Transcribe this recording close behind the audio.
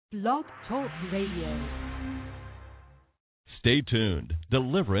Blog Talk Radio. Stay tuned.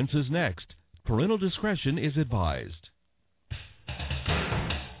 Deliverance is next. Parental discretion is advised.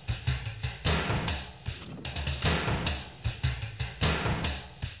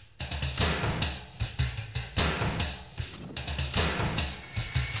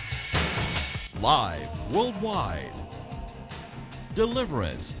 Live worldwide.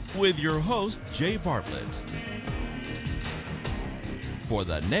 Deliverance with your host, Jay Bartlett. For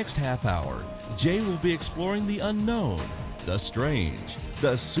the next half hour, Jay will be exploring the unknown, the strange,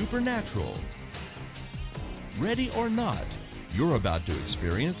 the supernatural. Ready or not, you're about to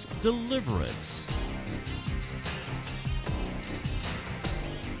experience deliverance.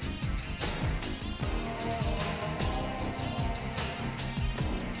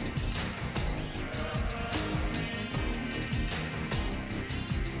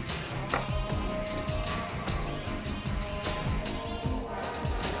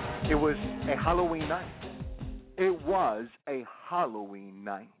 It was a Halloween night. It was a Halloween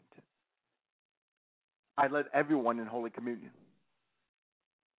night. I led everyone in Holy Communion.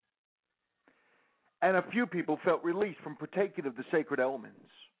 And a few people felt released from partaking of the sacred elements.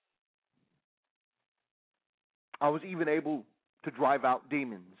 I was even able to drive out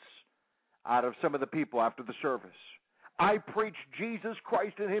demons out of some of the people after the service. I preached Jesus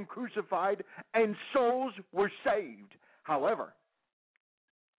Christ and Him crucified, and souls were saved. However,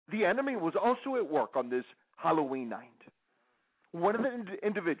 the enemy was also at work on this Halloween night. One of the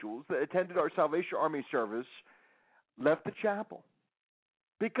individuals that attended our Salvation Army service left the chapel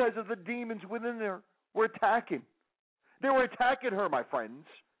because of the demons within there were attacking. They were attacking her, my friends.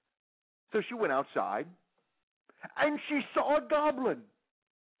 So she went outside, and she saw a goblin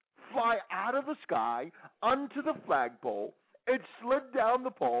fly out of the sky onto the flagpole. It slid down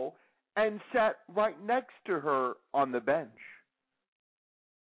the pole and sat right next to her on the bench.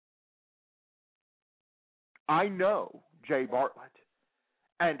 I know Jay Bartlett,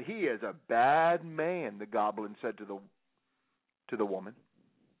 and he is a bad man, the goblin said to the woman.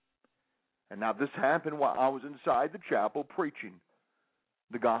 And now this happened while I was inside the chapel preaching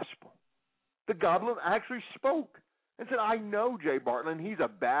the gospel. The goblin actually spoke and said, I know Jay Bartlett, and he's a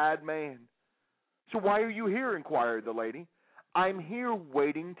bad man. So why are you here, inquired the lady. I'm here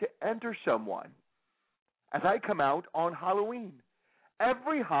waiting to enter someone as I come out on Halloween.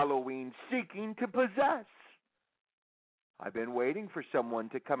 Every Halloween seeking to possess. I've been waiting for someone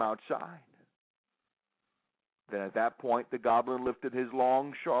to come outside. Then at that point, the goblin lifted his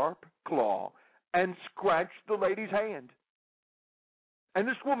long, sharp claw and scratched the lady's hand. And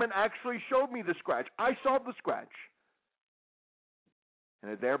this woman actually showed me the scratch. I saw the scratch.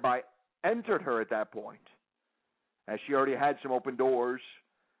 And it thereby entered her at that point, as she already had some open doors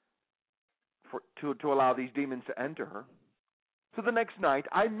to allow these demons to enter her. So the next night,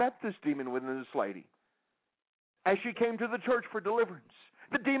 I met this demon within this lady. As she came to the church for deliverance,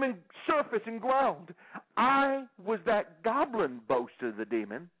 the demon surfaced and growled. I was that goblin, boasted the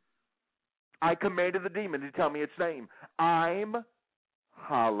demon. I commanded the demon to tell me its name. I'm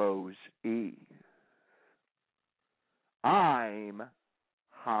Hallows Eve. I'm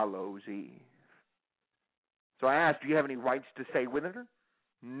Hallows Eve. So I asked, do you have any rights to stay with her?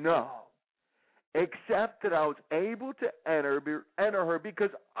 No. Except that I was able to enter her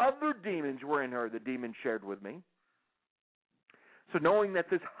because other demons were in her, the demon shared with me. So knowing that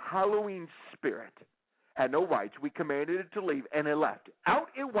this Halloween spirit had no rights, we commanded it to leave, and it left. Out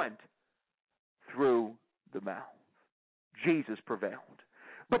it went through the mouth. Jesus prevailed.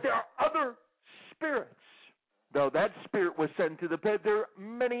 But there are other spirits. Though that spirit was sent to the pit, there are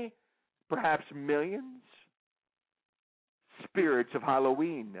many, perhaps millions, spirits of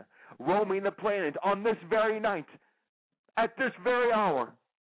Halloween roaming the planet on this very night, at this very hour.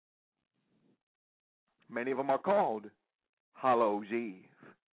 Many of them are called Hallows Eve.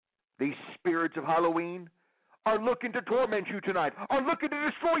 These spirits of Halloween are looking to torment you tonight, are looking to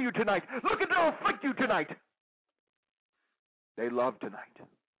destroy you tonight, looking to afflict you tonight. They love tonight.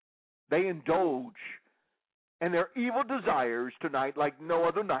 They indulge in their evil desires tonight like no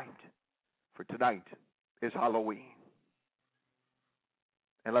other night. For tonight is Halloween.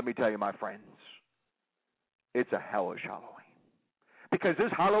 And let me tell you, my friends, it's a hellish Halloween. Because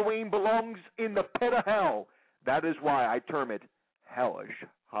this Halloween belongs in the pit of hell. That is why I term it Hellish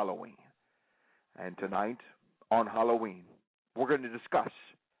Halloween. And tonight, on Halloween, we're going to discuss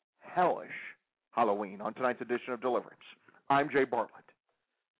Hellish Halloween on tonight's edition of Deliverance. I'm Jay Bartlett,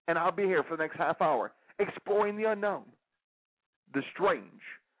 and I'll be here for the next half hour exploring the unknown, the strange,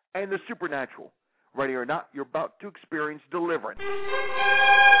 and the supernatural. Ready or not, you're about to experience deliverance.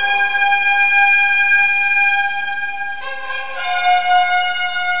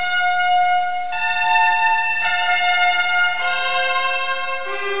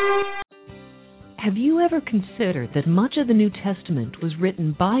 considered that much of the New Testament was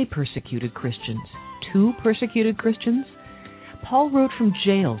written by persecuted Christians to persecuted Christians? Paul wrote from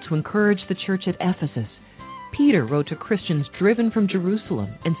jail to encourage the church at Ephesus. Peter wrote to Christians driven from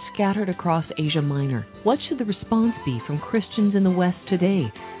Jerusalem and scattered across Asia Minor. What should the response be from Christians in the West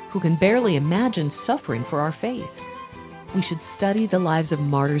today who can barely imagine suffering for our faith? We should study the lives of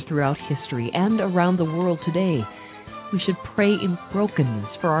martyrs throughout history and around the world today. We should pray in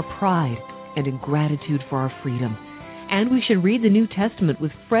brokenness for our pride and in gratitude for our freedom. And we should read the New Testament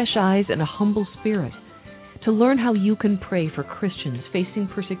with fresh eyes and a humble spirit. To learn how you can pray for Christians facing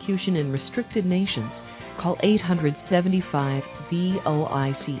persecution in restricted nations, call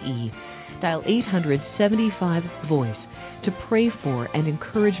 800-75-VOICE. Dial 800-75-VOICE to pray for and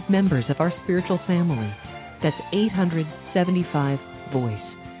encourage members of our spiritual family. That's 800-75-VOICE.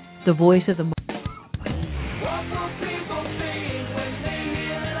 The voice of the...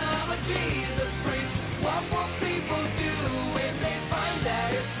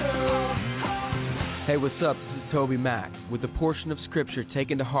 Hey, what's up? This is Toby Mack with a portion of Scripture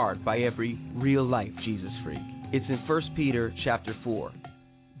taken to heart by every real-life Jesus freak. It's in 1 Peter chapter 4.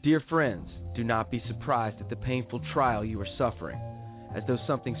 Dear friends, do not be surprised at the painful trial you are suffering, as though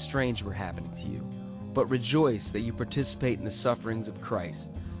something strange were happening to you. But rejoice that you participate in the sufferings of Christ,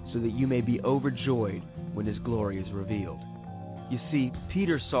 so that you may be overjoyed when His glory is revealed. You see,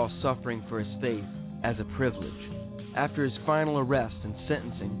 Peter saw suffering for his faith as a privilege. After his final arrest and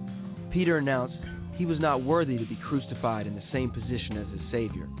sentencing, Peter announced he was not worthy to be crucified in the same position as his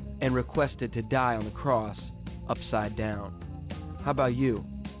Savior, and requested to die on the cross upside down. How about you?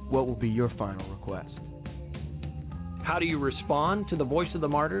 What will be your final request? How do you respond to the voice of the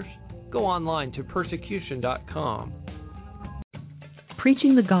martyrs? Go online to persecution.com.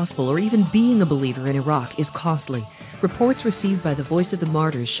 Preaching the gospel or even being a believer in Iraq is costly. Reports received by the Voice of the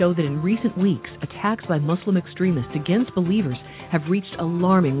Martyrs show that in recent weeks, attacks by Muslim extremists against believers have reached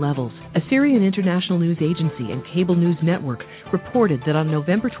alarming levels. Assyrian International News Agency and Cable News Network reported that on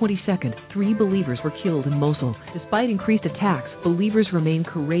November 22nd, 3 believers were killed in Mosul. Despite increased attacks, believers remain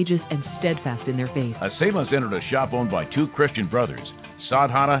courageous and steadfast in their faith. Assailants entered a shop owned by 2 Christian brothers, Saad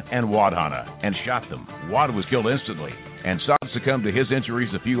Hanna and Wad Hanna, and shot them. Wad was killed instantly, and Saad succumbed to his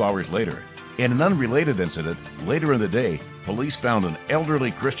injuries a few hours later. In an unrelated incident, later in the day, police found an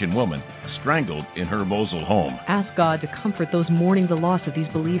elderly Christian woman strangled in her Mosul home. Ask God to comfort those mourning the loss of these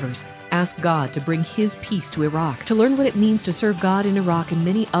believers. Ask God to bring His peace to Iraq. To learn what it means to serve God in Iraq and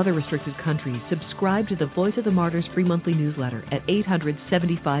many other restricted countries, subscribe to the Voice of the Martyrs free monthly newsletter at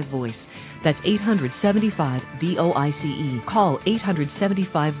 800-75-VOICE. That's 800-75-VOICE. Call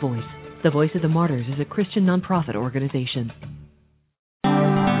 800-75-VOICE. The Voice of the Martyrs is a Christian nonprofit organization.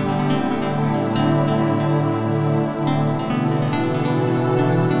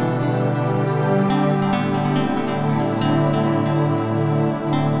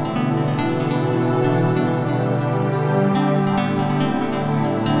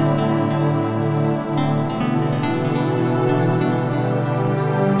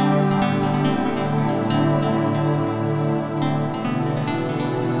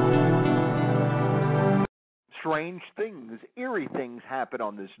 Strange things, eerie things happen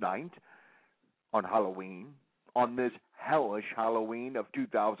on this night, on Halloween, on this hellish Halloween of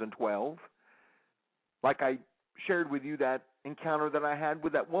 2012. Like I shared with you that encounter that I had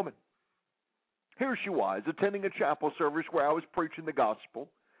with that woman. Here she was, attending a chapel service where I was preaching the gospel.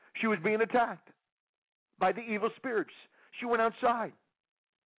 She was being attacked by the evil spirits. She went outside.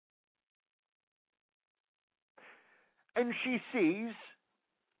 And she sees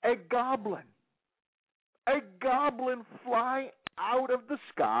a goblin fly out of the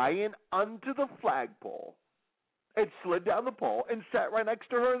sky and onto the flagpole. It slid down the pole and sat right next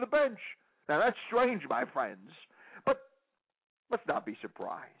to her on the bench. Now that's strange, my friends, but let's not be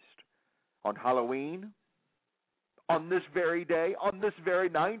surprised. On Halloween, on this very day, on this very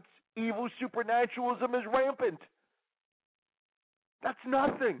night, evil supernaturalism is rampant. That's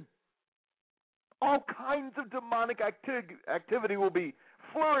nothing. All kinds of demonic activity will be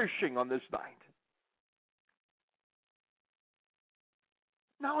flourishing on this night.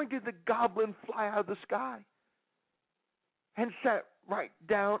 Not only did the goblin fly out of the sky and sat right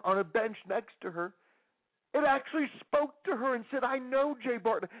down on a bench next to her, it actually spoke to her and said, I know Jay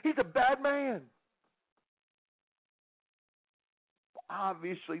Barton. He's a bad man.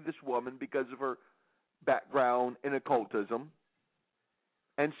 Obviously, this woman, because of her background in occultism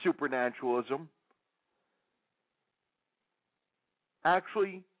and supernaturalism,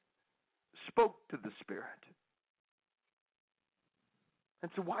 actually spoke to the spirit.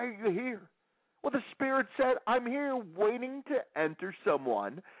 And so, why are you here? Well, the Spirit said, I'm here waiting to enter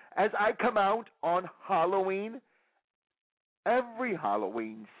someone as I come out on Halloween, every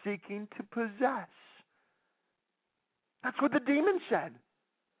Halloween, seeking to possess. That's what the demon said.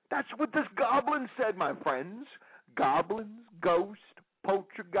 That's what this goblin said, my friends. Goblins, ghosts,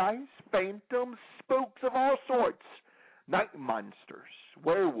 poltergeists, phantoms, spooks of all sorts, night monsters,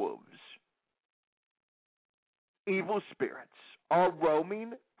 werewolves, evil spirits are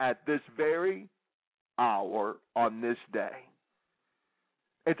roaming at this very hour on this day.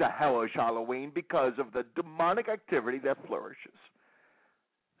 It's a hellish Halloween because of the demonic activity that flourishes.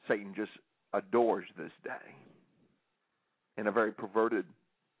 Satan just adores this day in a very perverted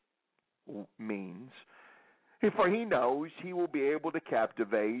means. For he knows he will be able to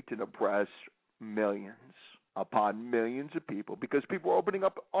captivate and oppress millions upon millions of people, because people are opening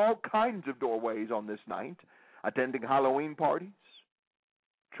up all kinds of doorways on this night, attending Halloween parties,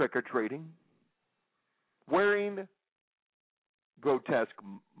 trick-or-treating, wearing grotesque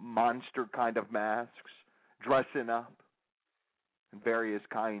monster kind of masks, dressing up in various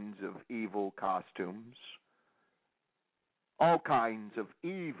kinds of evil costumes. All kinds of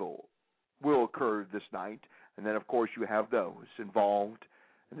evil will occur this night. And then, of course, you have those involved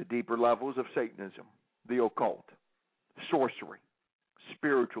in the deeper levels of Satanism, the occult, sorcery,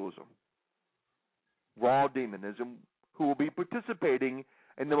 spiritualism, raw demonism, who will be participating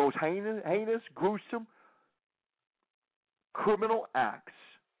in the most heinous, gruesome, criminal acts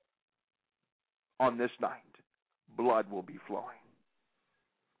on this night. Blood will be flowing.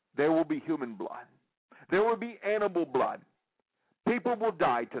 There will be human blood. There will be animal blood. People will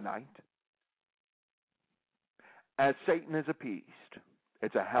die tonight. As Satan is appeased,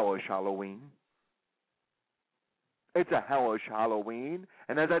 it's a hellish Halloween. It's a hellish Halloween.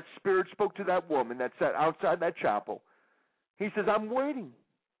 And as that spirit spoke to that woman that sat outside that chapel, he says, I'm waiting.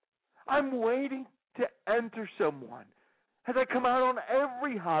 I'm waiting to enter someone. As I come out on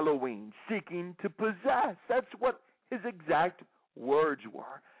every Halloween seeking to possess. That's what his exact words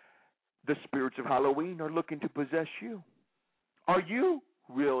were. The spirits of Halloween are looking to possess you. Are you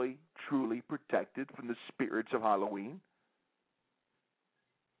really, truly protected from the spirits of Halloween?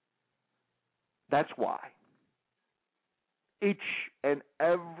 That's why each and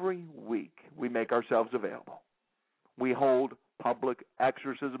every week we make ourselves available. We hold public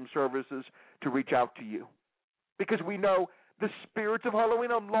exorcism services to reach out to you, because we know the spirits of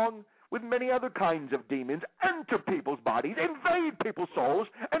Halloween, along with many other kinds of demons, enter people's bodies, invade people's souls,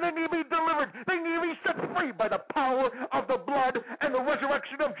 and they need to be delivered. They need to be set free by the power of the blood and the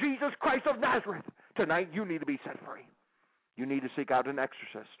resurrection of Jesus Christ of Nazareth. Tonight, you need to be set free. You need to seek out an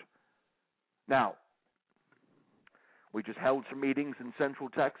exorcist. Now, we just held some meetings in Central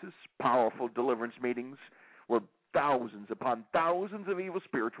Texas, powerful deliverance meetings, where thousands upon thousands of evil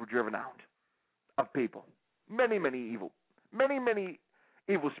spirits were driven out of people. Many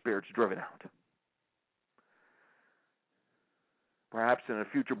evil spirits driven out. Perhaps in a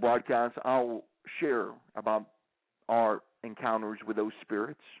future broadcast, I'll share about our encounters with those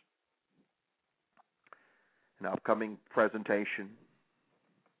spirits. An upcoming presentation.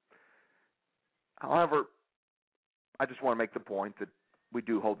 However, I just want to make the point that we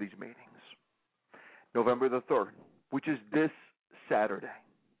do hold these meetings. November the 3rd, which is this Saturday,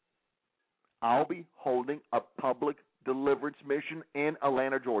 I'll be holding a public deliverance mission in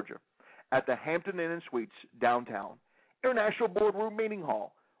Atlanta, Georgia, at the Hampton Inn and Suites downtown, International Boardroom Meeting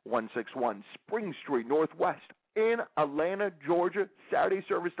Hall, 161 Spring Street Northwest in Atlanta, Georgia. Saturday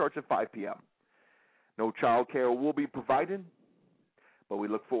service starts at 5 p.m. No child care will be provided, but we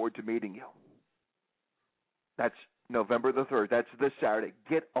look forward to meeting you. That's November the 3rd. That's this Saturday.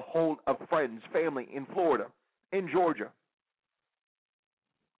 Get a hold of friends, family in Florida, in Georgia,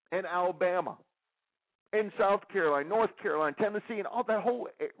 in Alabama, in South Carolina, North Carolina, Tennessee, and all that whole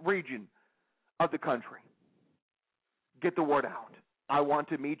region of the country. Get the word out. I want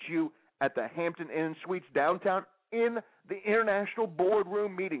to meet you at the Hampton Inn and Suites downtown in the International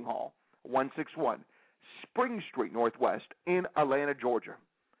Boardroom Meeting Hall, 161 Spring Street Northwest in Atlanta, Georgia.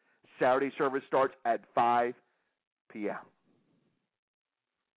 Saturday service starts at 5 p.m.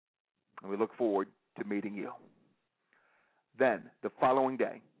 And we look forward to meeting you. Then, the following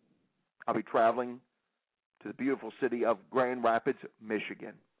day, I'll be traveling to the beautiful city of Grand Rapids,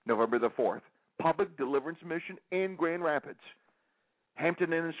 Michigan, November the 4th. Public Deliverance Mission in Grand Rapids.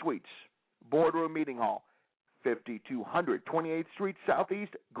 Hampton Inn and Suites, Boardroom Meeting Hall, 5200 28th Street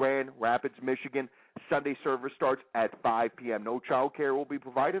Southeast, Grand Rapids, Michigan. Sunday service starts at 5 p.m. No child care will be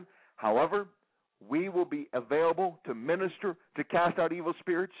provided. However, we will be available to minister, to cast out evil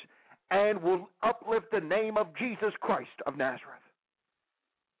spirits, and will uplift the name of Jesus Christ of Nazareth.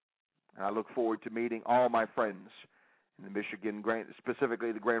 And I look forward to meeting all my friends in the Michigan,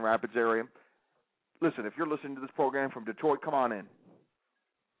 specifically the Grand Rapids area. Listen, if you're listening to this program from Detroit, come on in.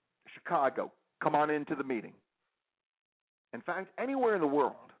 Chicago, come on into the meeting. In fact, anywhere in the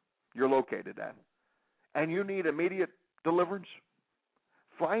world you're located at, and you need immediate deliverance,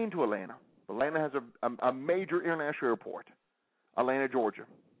 fly into Atlanta. Atlanta has a major international airport, Atlanta, Georgia.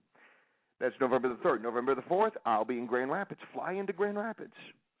 That's November the 3rd. November the 4th, I'll be in Grand Rapids. Fly into Grand Rapids.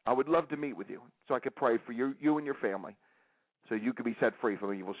 I would love to meet with you so I could pray for you and your family so you could be set free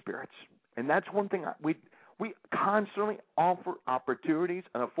from evil spirits. And that's one thing we constantly offer opportunities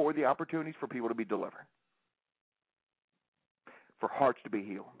and afford the opportunities for people to be delivered, for hearts to be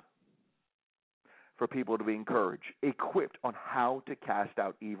healed, for people to be encouraged, equipped on how to cast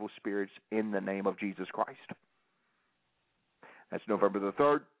out evil spirits in the name of Jesus Christ. That's November the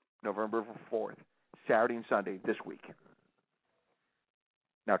 3rd, November the 4th, Saturday and Sunday this week.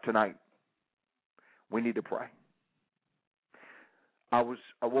 Now tonight, we need to pray. I was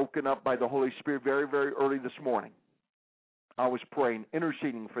woken up by the Holy Spirit very, very early this morning. I was praying,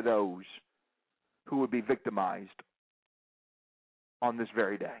 interceding for those who would be victimized on this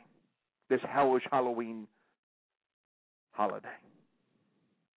very day, this hellish Halloween holiday,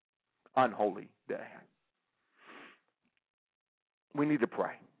 unholy day. We need to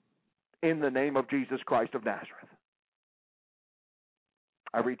pray in the name of Jesus Christ of Nazareth.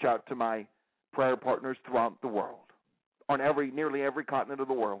 I reach out to my prayer partners throughout the world, on nearly every continent of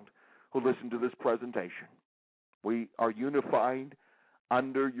the world, who listen to this presentation. We are unified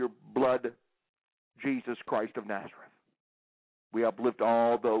under your blood, Jesus Christ of Nazareth. We uplift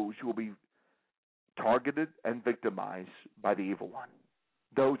all those who will be targeted and victimized by the evil one,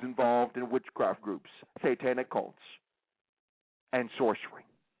 those involved in witchcraft groups, satanic cults, and sorcery.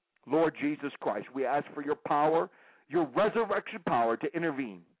 Lord Jesus Christ, we ask for your power, your resurrection power to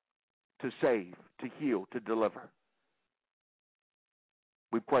intervene, to save, to heal, to deliver.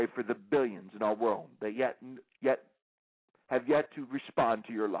 We pray for the billions in our world that have yet to respond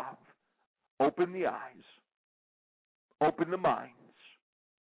to your love. Open the eyes. Open the minds.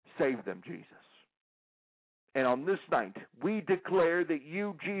 Save them, Jesus. And on this night, we declare that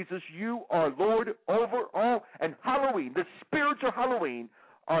you, Jesus, you are Lord over all. And Halloween, the spirits of Halloween,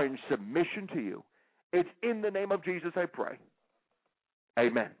 are in submission to you. It's in the name of Jesus I pray.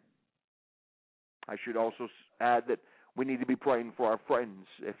 Amen. I should also add that we need to be praying for our friends.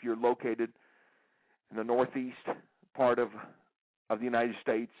 If you're located in the northeast part of the United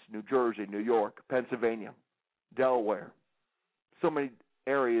States, New Jersey, New York, Pennsylvania, Delaware, so many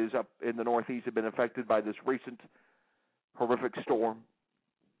areas up in the northeast have been affected by this recent horrific storm,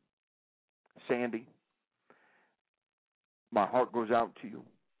 Sandy. My heart goes out to you,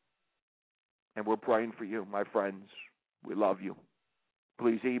 and we're praying for you, my friends. We love you.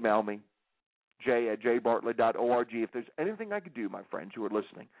 Please email me, jay@jbartlett.org, if there's anything I could do, my friends who are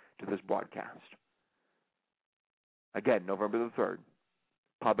listening to this broadcast. Again, November the 3rd,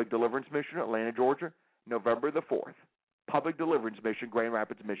 Public Deliverance Mission, Atlanta, Georgia. November the 4th, Public Deliverance Mission, Grand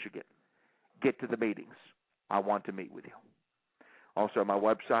Rapids, Michigan. Get to the meetings. I want to meet with you. Also, on my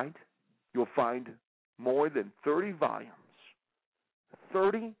website, you'll find more than 30 volumes.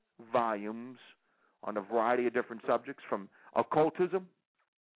 30 volumes on a variety of different subjects, from occultism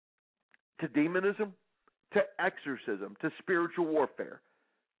to demonism, to exorcism, to spiritual warfare,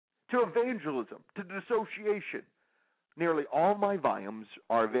 to evangelism, to dissociation. Nearly all my volumes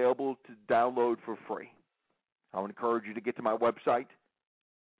are available to download for free. I would encourage you to get to my website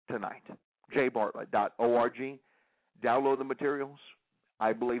tonight, jbartlett.org. Download the materials.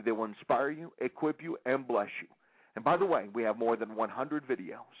 I believe they will inspire you, equip you, and bless you. And by the way, we have more than 100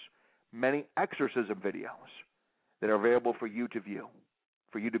 videos, many exorcism videos that are available for you to view,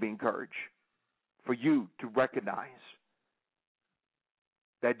 for you to be encouraged, for you to recognize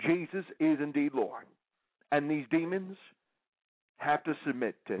that Jesus is indeed Lord, and these demons have to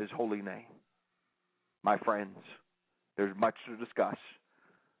submit to his holy name. My friends, there's much to discuss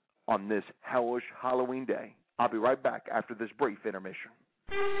on this hellish Halloween day. I'll be right back after this brief intermission.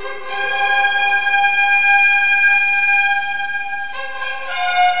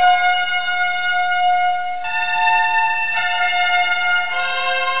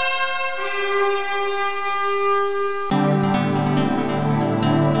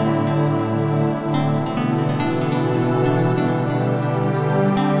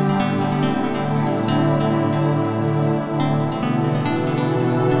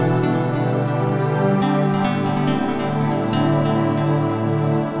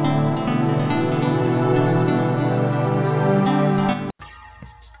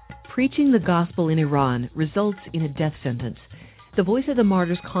 Preaching the gospel in Iran results in a death sentence. The Voice of the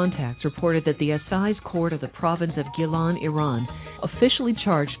Martyrs contacts reported that the Assize Court of the province of Gilan, Iran, officially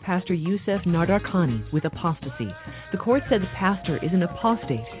charged Pastor Youssef Nardarkhani with apostasy. The court said the pastor is an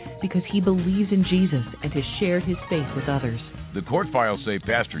apostate because he believes in Jesus and has shared his faith with others. The court files say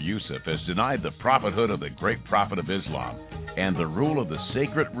Pastor Youssef has denied the prophethood of the great prophet of Islam and the rule of the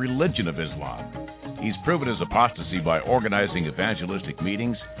sacred religion of Islam. He's proven his apostasy by organizing evangelistic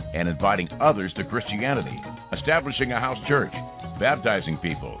meetings and inviting others to Christianity, establishing a house church, baptizing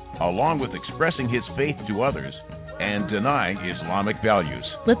people, along with expressing his faith to others and denying Islamic values.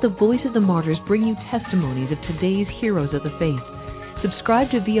 Let the Voice of the Martyrs bring you testimonies of today's heroes of the faith. Subscribe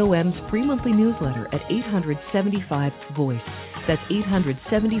to VOM's free monthly newsletter at 875-VOICE. That's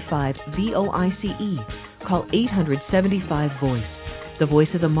 875-VOICE. Call 875-VOICE. The Voice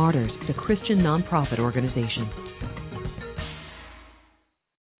of the Martyrs is a Christian nonprofit organization.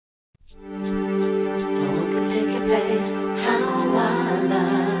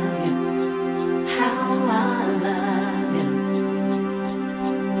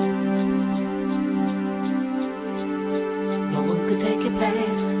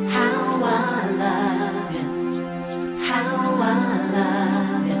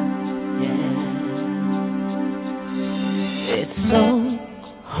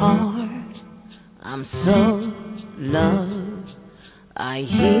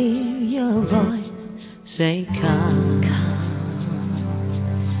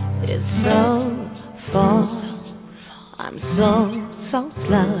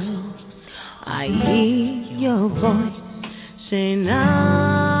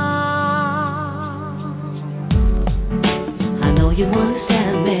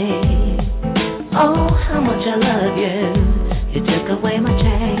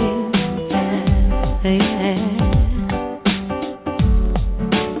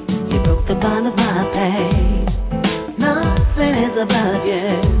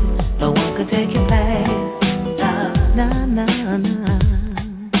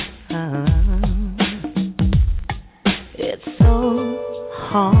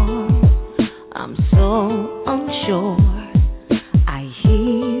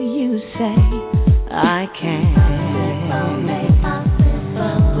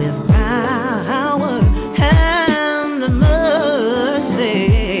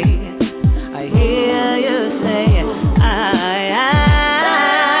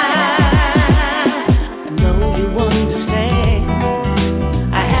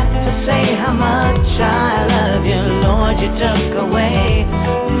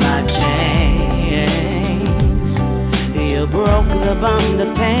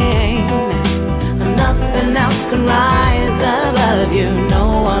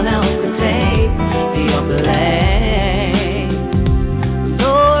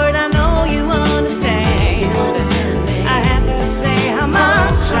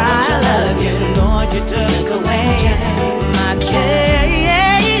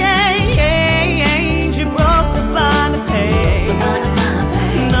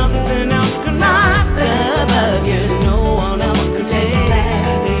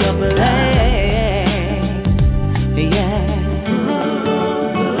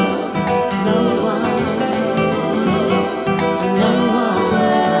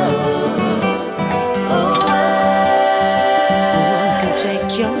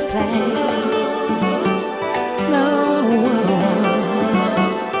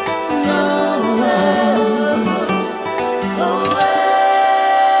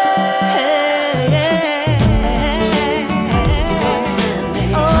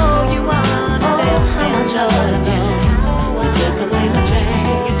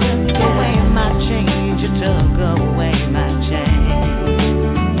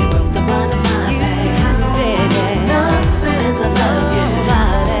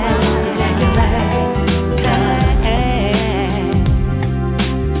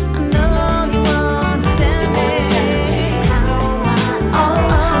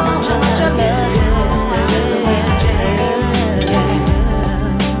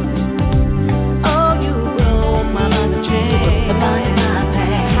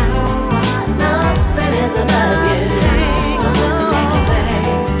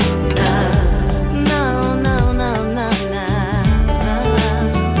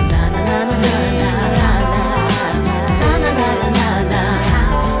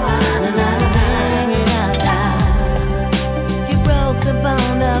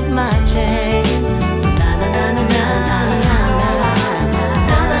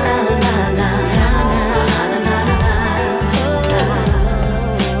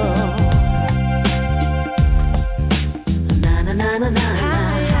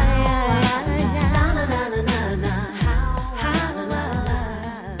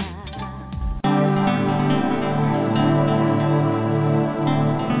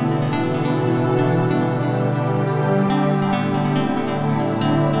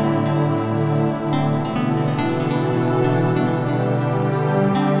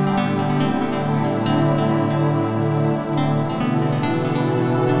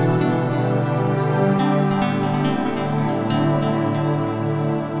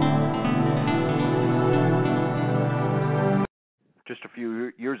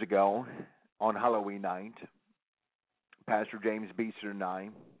 few years ago on Halloween night, Pastor James Beeser and I,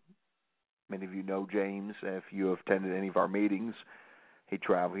 many of you know James if you have attended any of our meetings. He's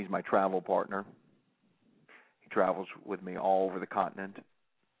my travel partner. He travels with me all over the continent.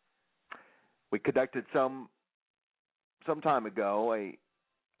 We conducted some time ago a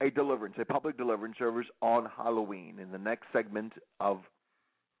public deliverance service on Halloween. In the next segment of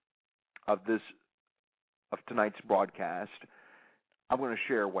tonight's broadcast, I'm going to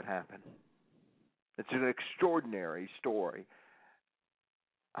share what happened. It's an extraordinary story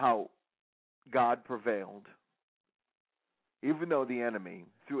how God prevailed. Even though the enemy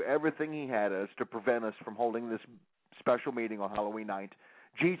threw everything he had us to prevent us from holding this special meeting on Halloween night,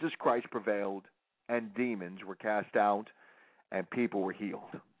 Jesus Christ prevailed and demons were cast out and people were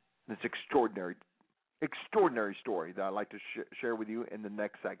healed. This extraordinary story that I'd like to share with you in the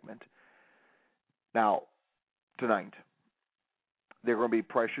next segment. Now, tonight, there are going to be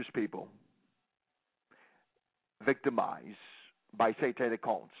precious people victimized by satanic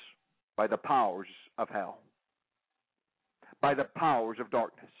cults, by the powers of hell, by the powers of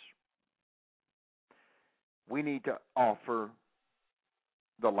darkness. We need to offer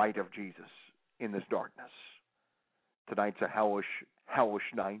the light of Jesus in this darkness. Tonight's a hellish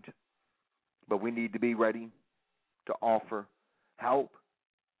night, but we need to be ready to offer help,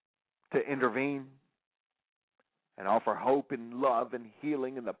 to intervene, and offer hope and love and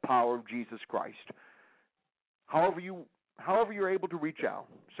healing in the power of Jesus Christ. However you're able to reach out.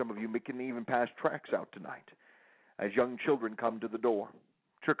 Some of you can even pass tracts out tonight as young children come to the door,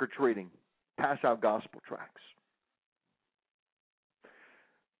 trick-or-treating, pass out gospel tracts.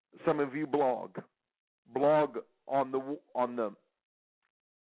 Some of you blog on the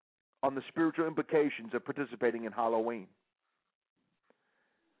spiritual implications of participating in Halloween.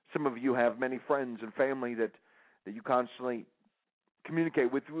 Some of you have many friends and family that you constantly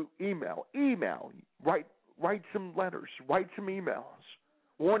communicate with through email. Write some letters, write some emails,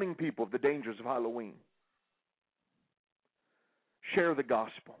 warning people of the dangers of Halloween. Share the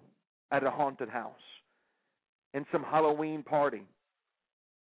gospel at a haunted house, in some Halloween party,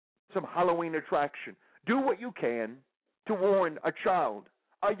 some Halloween attraction. Do what you can to warn a child,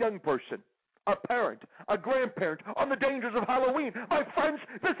 a young person, a parent, a grandparent on the dangers of Halloween. My friends,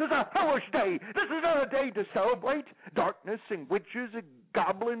 this is a hellish day. This is not a day to celebrate darkness and witches and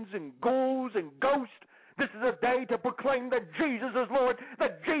goblins and ghouls and ghosts. This is a day to proclaim that Jesus is Lord,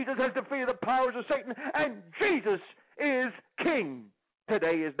 that Jesus has defeated the powers of Satan, and Jesus is King.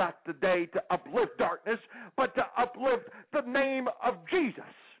 Today is not the day to uplift darkness, but to uplift the name of Jesus.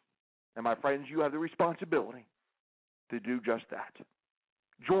 And my friends, you have the responsibility to do just that.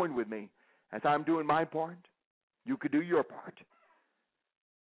 Join with me as I'm doing my part. You could do your part.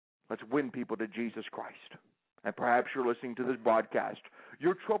 Let's win people to Jesus Christ. And perhaps you're listening to this broadcast.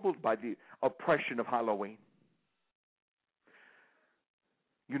 You're troubled by the oppression of Halloween.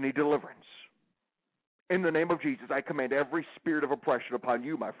 You need deliverance. In the name of Jesus, I command every spirit of oppression upon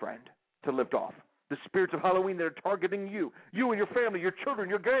you, my friend, to lift off. The spirits of Halloween that are targeting you and your family, your children,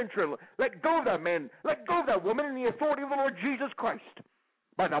 your grandchildren. Let go of that man. Let go of that woman in the authority of the Lord Jesus Christ.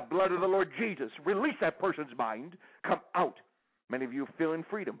 By the blood of the Lord Jesus, release that person's mind. Come out. Many of you feeling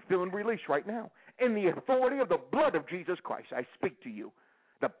freedom, feeling release right now. In the authority of the blood of Jesus Christ, I speak to you.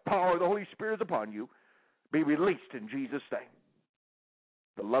 The power of the Holy Spirit is upon you. Be released in Jesus' name.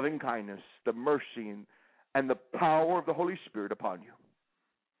 The loving kindness, the mercy, and the power of the Holy Spirit upon you.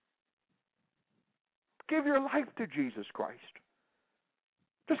 Give your life to Jesus Christ.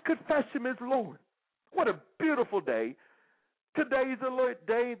 Just confess Him as Lord. What a beautiful day. Today is the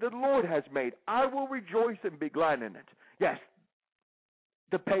day the Lord has made. I will rejoice and be glad in it. Yes,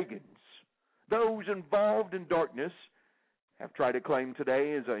 the pagans, those involved in darkness, have tried to claim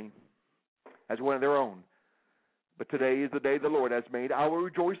today as one of their own. But today is the day the Lord has made. I will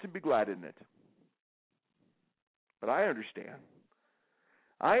rejoice and be glad in it. But I understand.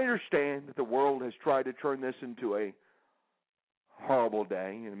 I understand that the world has tried to turn this into a horrible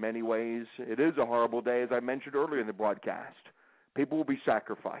day. In many ways, it is a horrible day, as I mentioned earlier in the broadcast. People will be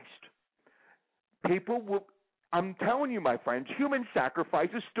sacrificed. I'm telling you, my friends, human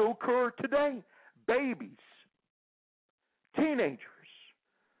sacrifices still occur today. Babies, teenagers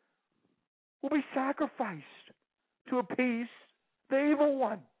will be sacrificed to appease the evil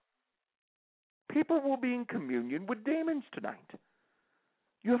one. People will be in communion with demons tonight.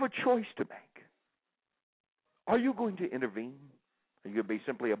 You have a choice to make. Are you going to intervene? Are you going to be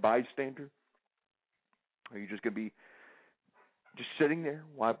simply a bystander? Are you just going to be just sitting there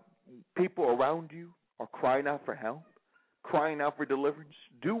while people around you are crying out for help, crying out for deliverance?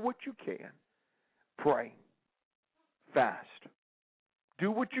 Do what you can. Pray. Fast.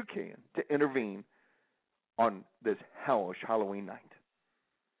 do what you can to intervene on this hellish Halloween night.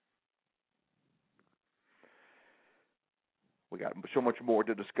 We got so much more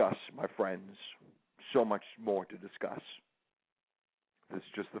to discuss, my friends. So much more to discuss. This is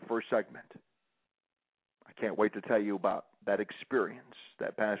just the first segment. I can't wait to tell you about that experience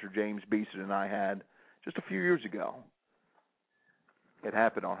that Pastor James Beeson and I had just a few years ago. It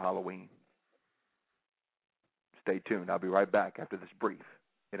happened on Halloween. Stay tuned. I'll be right back after this brief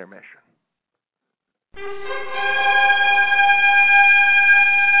intermission.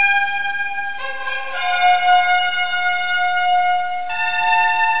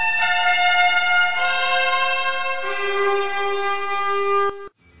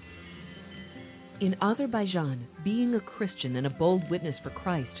 In Azerbaijan, being a Christian and a bold witness for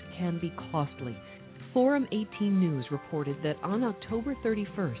Christ can be costly. Forum 18 News reported that on October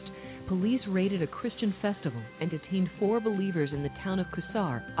 31st, police raided a Christian festival and detained 4 believers in the town of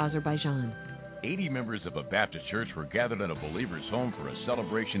Kusar, Azerbaijan. 80 members of a Baptist church were gathered at a believer's home for a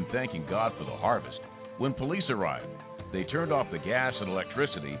celebration thanking God for the harvest. When police arrived, they turned off the gas and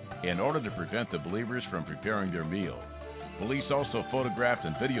electricity in order to prevent the believers from preparing their meal. Police also photographed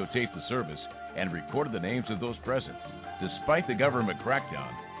and videotaped the service and recorded the names of those present. Despite the government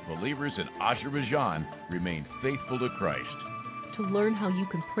crackdown, believers in Azerbaijan remain faithful to Christ. To learn how you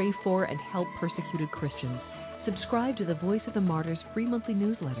can pray for and help persecuted Christians, subscribe to the Voice of the Martyrs free monthly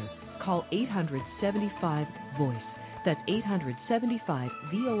newsletter. Call 800-75-VOICE. That's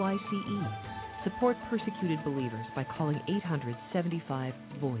 800-75-VOICE. Support persecuted believers by calling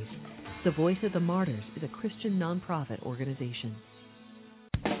 800-75-VOICE. The Voice of the Martyrs is a Christian nonprofit organization.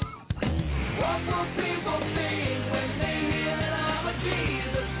 What will people think when they hear that I'm a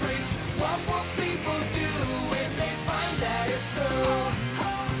Jesus freak? What will people do when they find that it's true?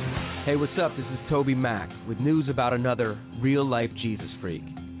 Hey, what's up? This is Toby Mack with news about another real-life Jesus freak.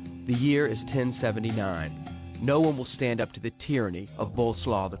 The year is 1079. No one will stand up to the tyranny of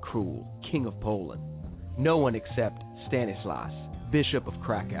Bolesław the Cruel, King of Poland. No one except Stanislas, Bishop of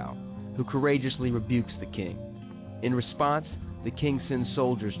Krakow, who courageously rebukes the king. In response, the king sends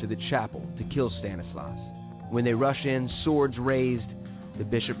soldiers to the chapel to kill Stanislas. When they rush in, swords raised, the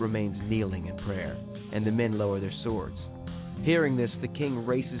bishop remains kneeling in prayer, and the men lower their swords. Hearing this, the king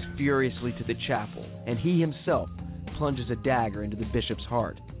races furiously to the chapel, and he himself plunges a dagger into the bishop's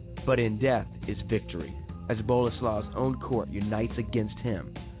heart. But in death is victory, as Boleslaw's own court unites against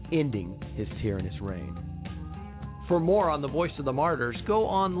him, ending his tyrannous reign. For more on the Voice of the Martyrs, go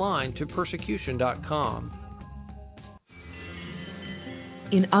online to persecution.com.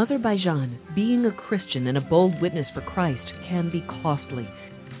 In Azerbaijan, being a Christian and a bold witness for Christ can be costly.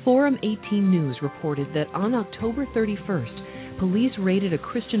 Forum 18 News reported that on October 31st, police raided a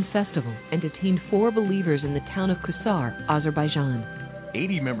Christian festival and detained 4 believers in the town of Kusar, Azerbaijan.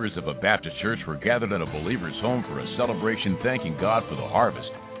 80 members of a Baptist church were gathered at a believer's home for a celebration thanking God for the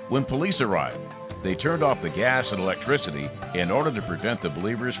harvest. When police arrived, they turned off the gas and electricity in order to prevent the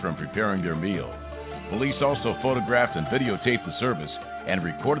believers from preparing their meal. Police also photographed and videotaped the service and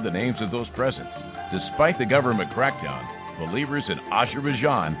recorded the names of those present. Despite the government crackdown, believers in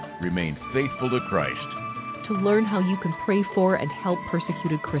Azerbaijan remain faithful to Christ. To learn how you can pray for and help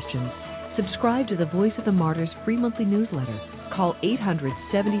persecuted Christians, subscribe to the Voice of the Martyrs free monthly newsletter. Call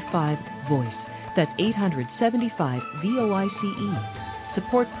 800-75-VOICE. That's 800-75-VOICE.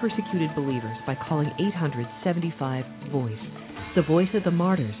 Support persecuted believers by calling 800-75-VOICE. The Voice of the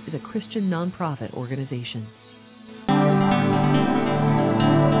Martyrs is a Christian nonprofit organization.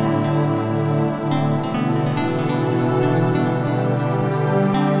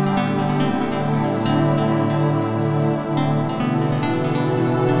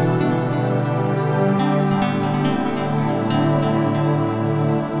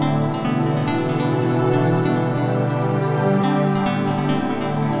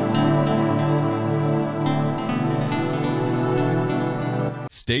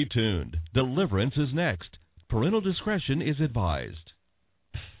 Stay tuned. Deliverance is next. Parental discretion is advised.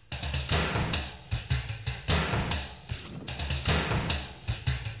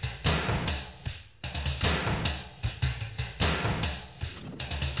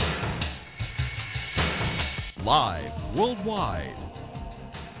 Live worldwide.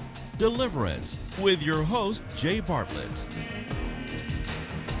 Deliverance with your host, Jay Bartlett.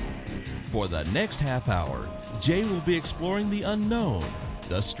 For the next half hour, Jay will be exploring the unknown,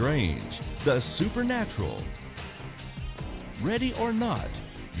 the strange, the supernatural. Ready or not,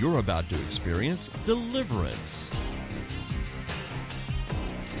 you're about to experience deliverance.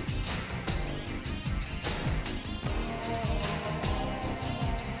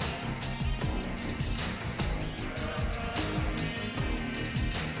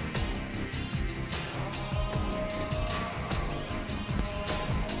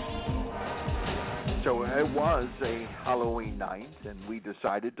 So it was a Halloween night, and we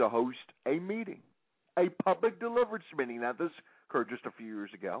decided to host a meeting, a public deliverance meeting. Now, this occurred just a few years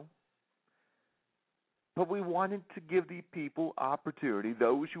ago. But we wanted to give the people opportunity,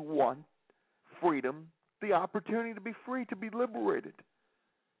 those who want freedom, the opportunity to be free, to be liberated.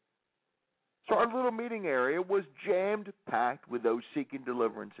 So our little meeting area was jam-packed with those seeking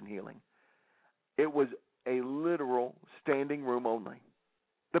deliverance and healing. It was a literal standing room only.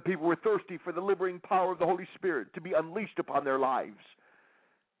 The people were thirsty for the liberating power of the Holy Spirit to be unleashed upon their lives.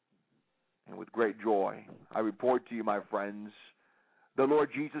 And with great joy, I report to you, my friends, the Lord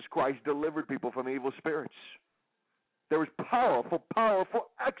Jesus Christ delivered people from evil spirits. There was powerful, powerful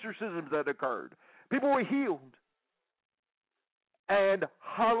exorcisms that occurred. People were healed. And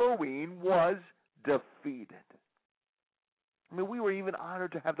Halloween was defeated. I mean, we were even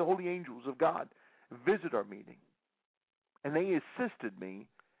honored to have the holy angels of God visit our meeting. And they assisted me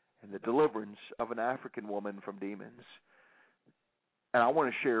in the deliverance of an African woman from demons. And I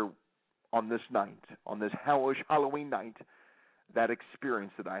want to share on this night, on this hellish Halloween night, that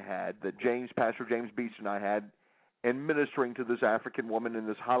experience that I had, that Pastor James Beast and I had in ministering to this African woman in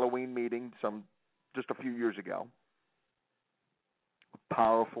this Halloween meeting just a few years ago. A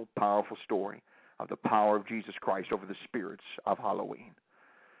powerful, powerful story of the power of Jesus Christ over the spirits of Halloween.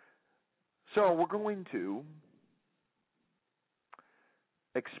 So we're going to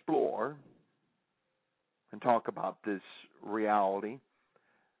explore and talk about this reality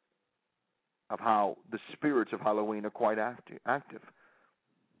of how the spirits of Halloween are quite active.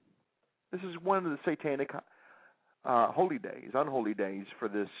 This is one of the satanic holy days, unholy days for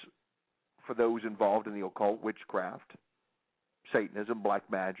those involved in the occult, witchcraft, Satanism,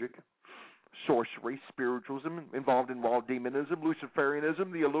 black magic, sorcery, spiritualism, involved in wild demonism,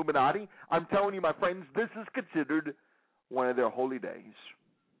 Luciferianism, the Illuminati. I'm telling you, my friends, this is considered one of their holy days.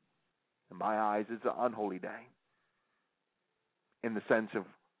 In my eyes, it's an unholy day in the sense of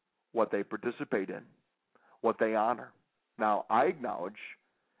what they participate in, what they honor. Now, I acknowledge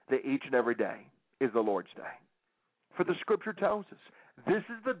that each and every day is the Lord's day. For the Scripture tells us, this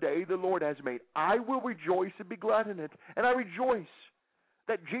is the day the Lord has made. I will rejoice and be glad in it. And I rejoice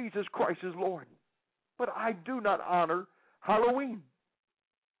that Jesus Christ is Lord. But I do not honor Halloween.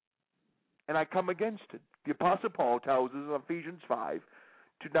 And I come against it. The Apostle Paul tells us in Ephesians 5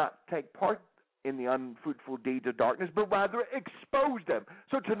 to not take part in the unfruitful deeds of darkness, but rather expose them.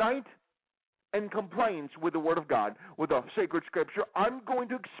 So tonight, in compliance with the Word of God, with the sacred Scripture, I'm going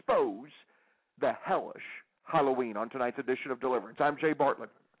to expose the hellish Halloween on tonight's edition of Deliverance. I'm Jay Bartlett,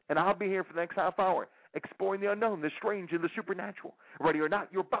 and I'll be here for the next half hour, exploring the unknown, the strange, and the supernatural. Ready or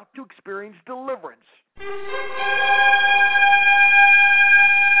not, you're about to experience deliverance.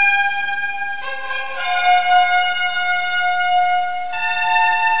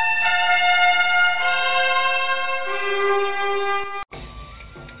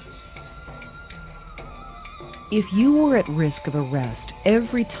 If you were at risk of arrest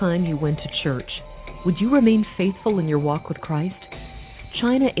every time you went to church, would you remain faithful in your walk with Christ?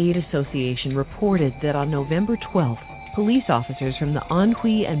 China Aid Association reported that on November 12th, police officers from the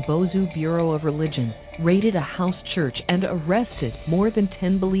Anhui and Bozu Bureau of Religion raided a house church and arrested more than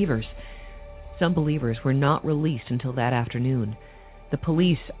 10 believers. Some believers were not released until that afternoon. The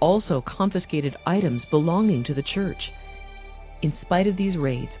police also confiscated items belonging to the church. In spite of these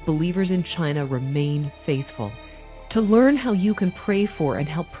raids, believers in China remain faithful. To learn how you can pray for and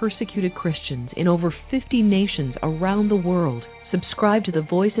help persecuted Christians in over 50 nations around the world, subscribe to the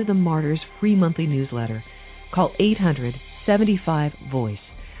Voice of the Martyrs free monthly newsletter. Call 800-75-VOICE.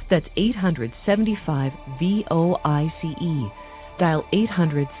 That's 800-75-VOICE. Dial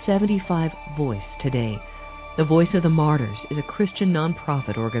 800-75-VOICE today. The Voice of the Martyrs is a Christian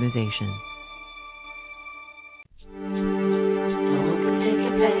nonprofit organization.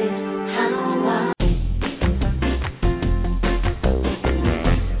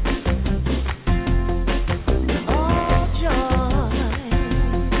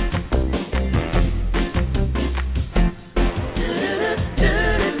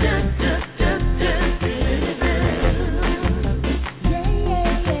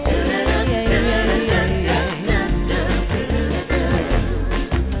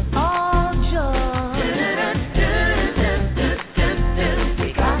 All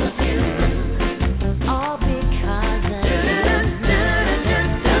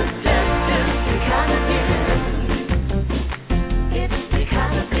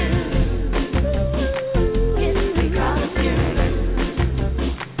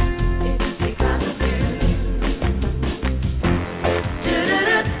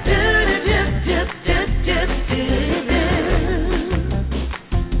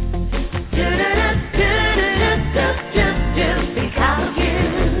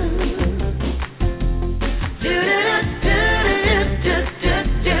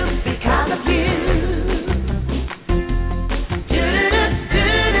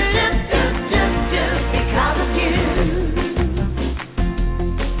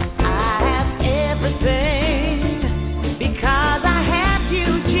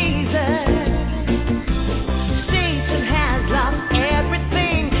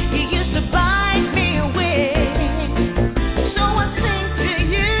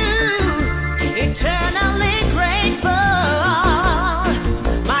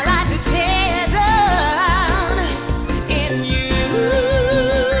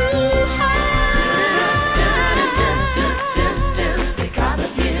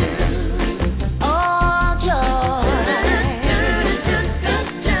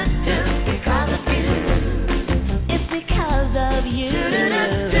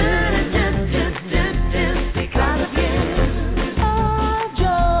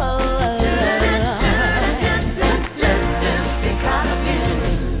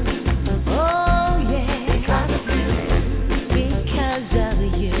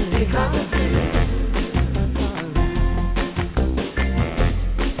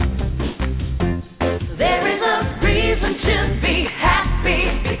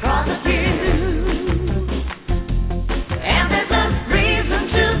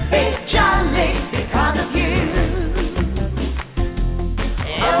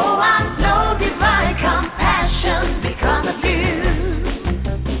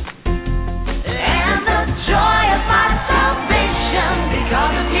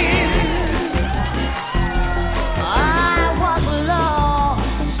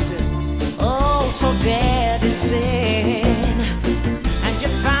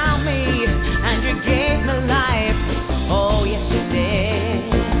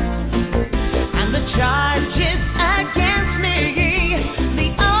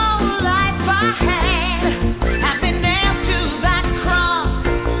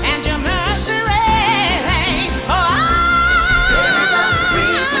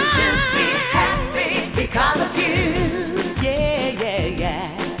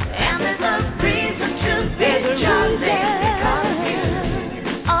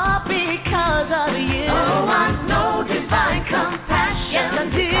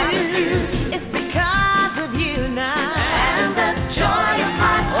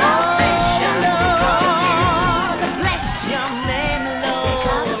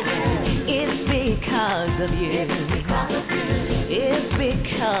of you. It's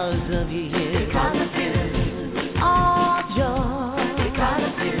because of you. All joy.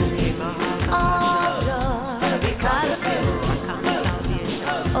 All joy.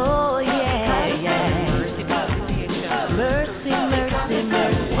 Oh yeah, yeah. Mercy, mercy,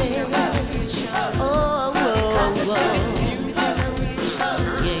 mercy. Oh, whoa, whoa.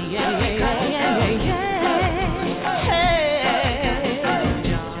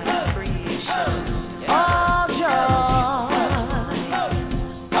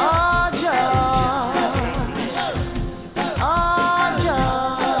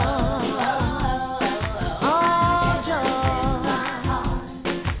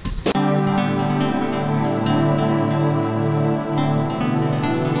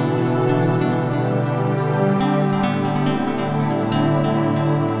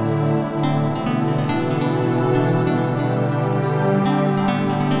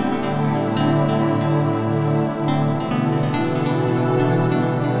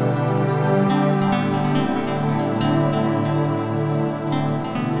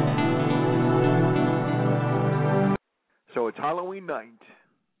 So it's Halloween night,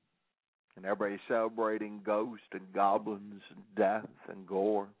 and everybody's celebrating ghosts and goblins and death and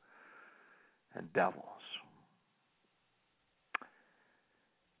gore and devils.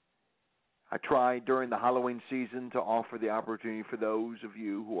 I try during the Halloween season to offer the opportunity for those of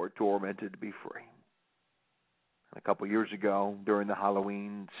you who are tormented to be free. And a couple years ago, during the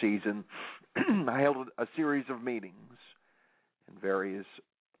Halloween season, I held a series of meetings in various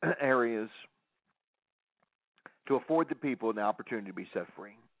areas to afford the people an opportunity to be set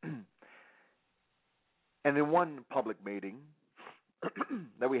free. And in one public meeting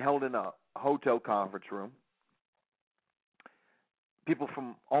that we held in a hotel conference room, people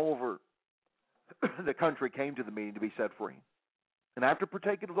from all over the country came to the meeting to be set free. And after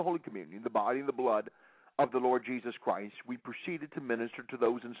partaking of the Holy Communion, the body and the blood of the Lord Jesus Christ, we proceeded to minister to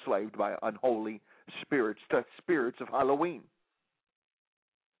those enslaved by unholy spirits, the spirits of Halloween.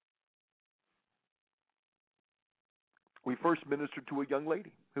 We first ministered to a young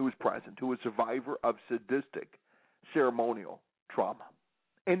lady who was present, who was a survivor of sadistic ceremonial trauma.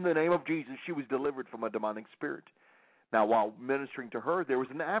 In the name of Jesus, she was delivered from a demonic spirit. Now, while ministering to her, there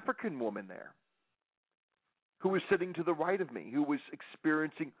was an African woman there who was sitting to the right of me, who was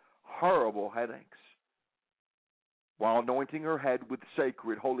experiencing horrible headaches. While anointing her head with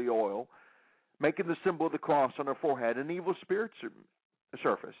sacred holy oil, making the symbol of the cross on her forehead, an evil spirit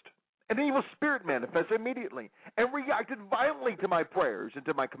surfaced. An evil spirit manifested immediately and reacted violently to my prayers and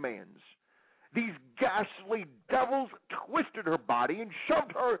to my commands. These ghastly devils twisted her body and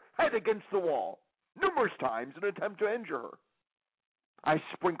shoved her head against the wall numerous times in an attempt to injure her. I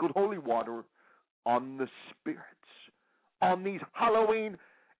sprinkled holy water on the spirits, on these Halloween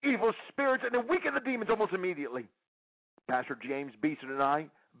evil spirits, and it weakened the demons almost immediately. Pastor James Beeson and I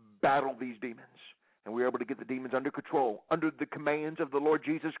battled these demons. And we were able to get the demons under control, under the commands of the Lord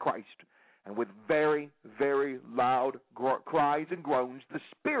Jesus Christ. And with very, very loud cries and groans, the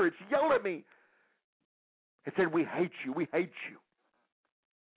spirits yelled at me and said, "We hate you, we hate you."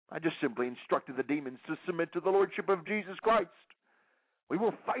 I just simply instructed the demons to submit to the Lordship of Jesus Christ. "We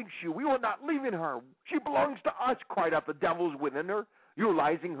will fight you. We will not leave in her. She belongs to us," cried out the devils within her,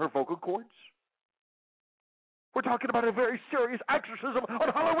 utilizing her vocal cords. We're talking about a very serious exorcism on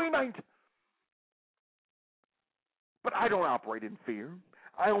Halloween night. But I don't operate in fear.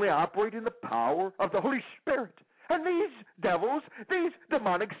 I only operate in the power of the Holy Spirit. And these devils, these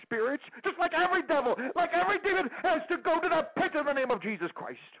demonic spirits, just like every devil, like every demon, has to go to the pit in the name of Jesus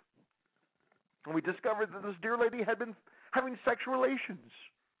Christ. And we discovered that this dear lady had been having sexual relations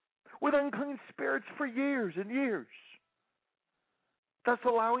with unclean spirits for years and years, thus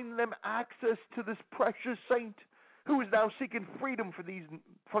allowing them access to this precious saint who is now seeking freedom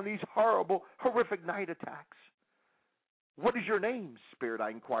from these horrible, horrific night attacks. "What is your name, spirit?" I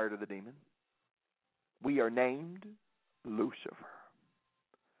inquired of the demon. "We are named Lucifer,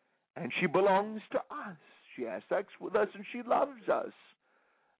 and she belongs to us. She has sex with us, and she loves us,"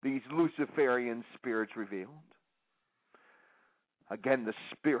 these Luciferian spirits revealed. Again, the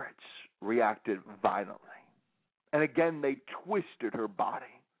spirits reacted violently, and again they twisted her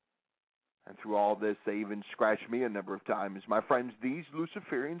body. And through all this, they even scratched me a number of times. My friends, these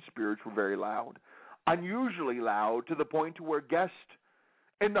Luciferian spirits were very loud. Unusually loud, to the point to where guests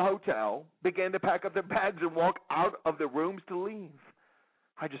in the hotel began to pack up their bags and walk out of their rooms to leave.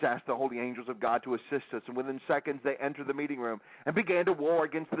 I just asked the holy angels of God to assist us, and within seconds they entered the meeting room and began to war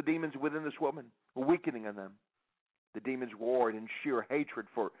against the demons within this woman, weakening in them. The demons warred in sheer hatred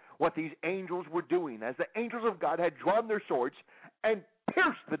for what these angels were doing, as the angels of God had drawn their swords and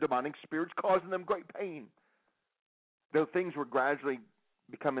pierced the demonic spirits, causing them great pain. Though things were gradually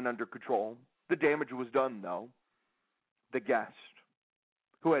becoming under control, the damage was done, though. The guest,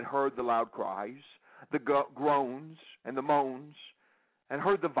 who had heard the loud cries, the groans, and the moans, and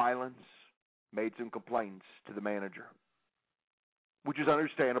heard the violence, made some complaints to the manager, which is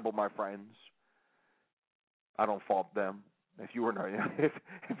understandable, my friends. I don't fault them. If you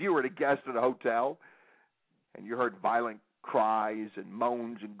were a guest at a hotel and you heard violent cries and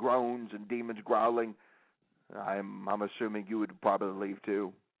moans and groans and demons growling, I'm assuming you would probably leave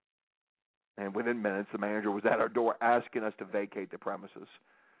too. And within minutes, the manager was at our door asking us to vacate the premises.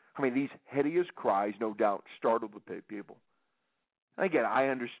 I mean, these hideous cries, no doubt, startled the people. And again, I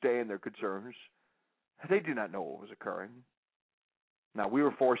understand their concerns. They did not know what was occurring. Now, we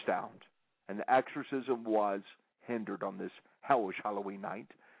were forced out, and the exorcism was hindered on this hellish Halloween night.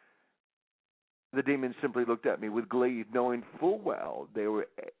 The demons simply looked at me with glee, knowing full well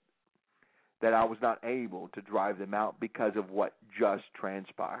that I was not able to drive them out because of what just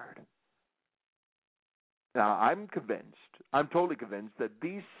transpired. Now, I'm totally convinced that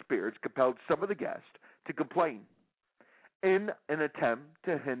these spirits compelled some of the guests to complain in an attempt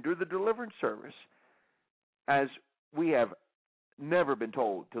to hinder the deliverance service, as we have never been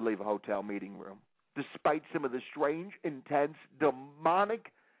told to leave a hotel meeting room, despite some of the strange, intense,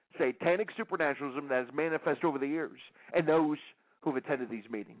 demonic, satanic supernaturalism that has manifested over the years, and those who have attended these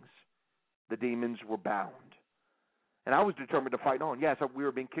meetings. The demons were bound. And I was determined to fight on. Yes, we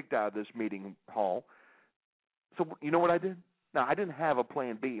were being kicked out of this meeting hall. So you know what I did? Now, I didn't have a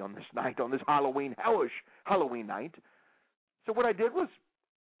plan B on this night, on this hellish Halloween night. So what I did was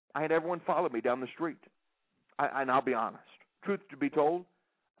I had everyone follow me down the street. And I'll be honest. Truth to be told,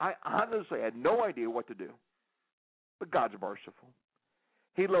 I honestly had no idea what to do. But God's merciful.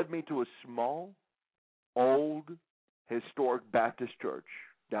 He led me to a small, old, historic Baptist church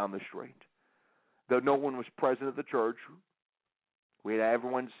down the street. Though no one was present at the church, we had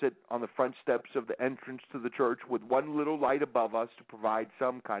everyone sit on the front steps of the entrance to the church with one little light above us to provide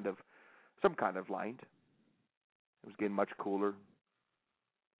some kind of light. It was getting much cooler.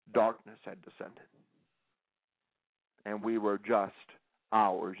 Darkness had descended. And we were just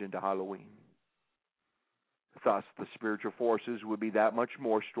hours into Halloween. Thus, the spiritual forces would be that much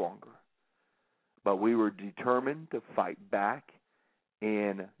more stronger. But we were determined to fight back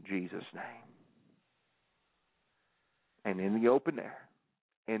in Jesus' name. And in the open air,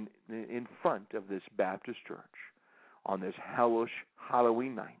 in front of this Baptist church, on this hellish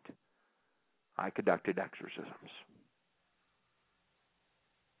Halloween night, I conducted exorcisms.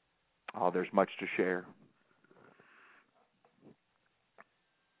 Oh, there's much to share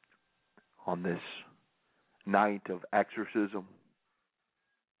on this night of exorcism.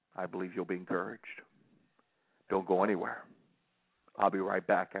 I believe you'll be encouraged. Don't go anywhere. I'll be right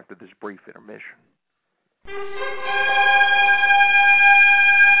back after this brief intermission.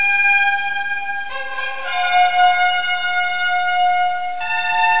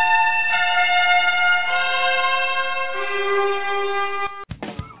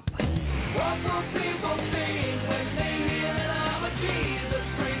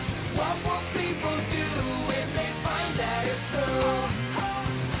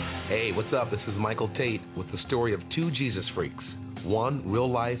 What's up? This is Michael Tate with the story of two Jesus freaks, one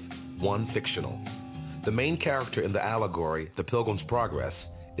real life, one fictional. The main character in the allegory, The Pilgrim's Progress,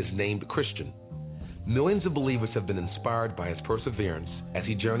 is named Christian. Millions of believers have been inspired by his perseverance as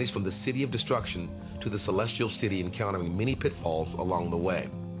he journeys from the city of destruction to the celestial city, encountering many pitfalls along the way.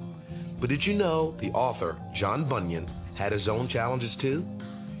 But did you know the author, John Bunyan, had his own challenges too?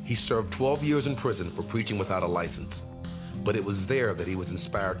 He served 12 years in prison for preaching without a license. But it was there that he was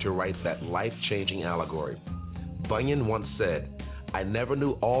inspired to write that life-changing allegory. Bunyan once said, "I never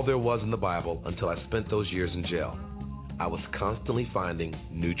knew all there was in the Bible until I spent those years in jail. I was constantly finding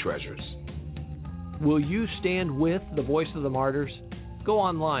new treasures." Will you stand with the Voice of the Martyrs? Go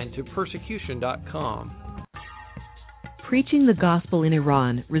online to persecution.com. Preaching the gospel in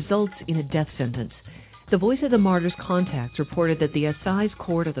Iran results in a death sentence. The Voice of the Martyrs contacts reported that the Assize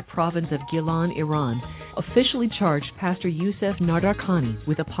Court of the province of Gilan, Iran, officially charged Pastor Youssef Nardarkhani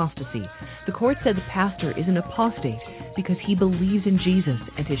with apostasy. The court said the pastor is an apostate because he believes in Jesus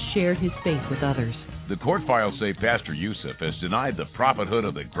and has shared his faith with others. The court files say Pastor Youssef has denied the prophethood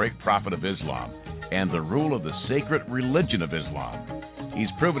of the great prophet of Islam and the rule of the sacred religion of Islam.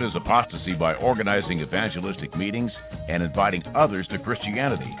 He's proven his apostasy by organizing evangelistic meetings and inviting others to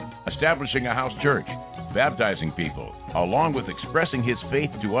Christianity, establishing a house church, baptizing people, along with expressing his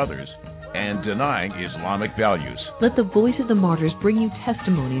faith to others and denying Islamic values. Let the Voice of the Martyrs bring you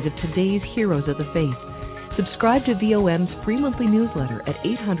testimonies of today's heroes of the faith. Subscribe to VOM's free monthly newsletter at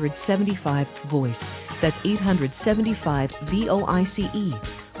 875-VOICE. That's 875-VOICE.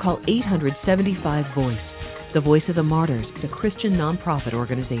 Call 875-VOICE. The Voice of the Martyrs is a Christian nonprofit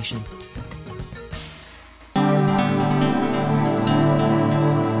organization.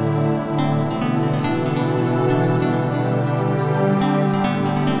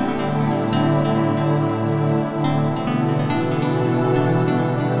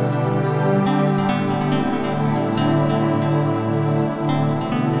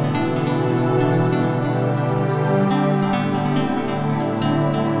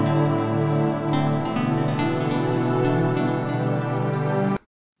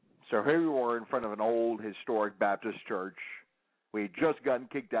 So here we were in front of an old historic Baptist church. We had just gotten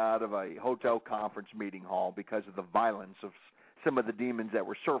kicked out of a hotel conference meeting hall because of the violence of some of the demons that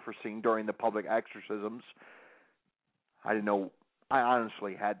were surfacing during the public exorcisms. I didn't know. I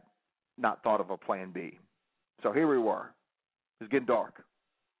honestly had not thought of a plan B. So here we were. It was getting dark.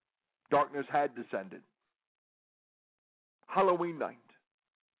 Darkness had descended. Halloween night.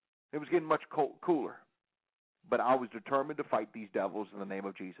 It was getting much cooler. But I was determined to fight these devils in the name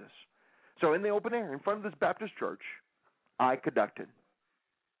of Jesus. So in the open air, in front of this Baptist church, I conducted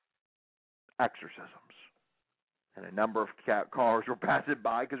exorcisms. And a number of cars were passing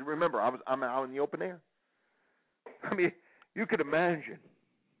by, because remember, I'm out in the open air. I mean, you could imagine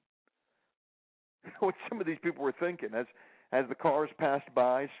what some of these people were thinking as the cars passed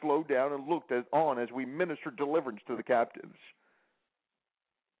by, slowed down, and looked on as we ministered deliverance to the captives.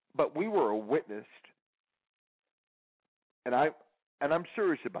 But we were a witness. And I'm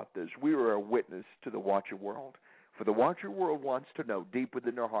serious about this. We are a witness to the Watcher world. For the Watcher world wants to know deep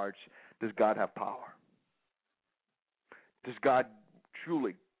within their hearts, does God have power? Does God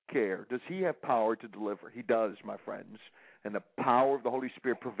truly care? Does he have power to deliver? He does, my friends. And the power of the Holy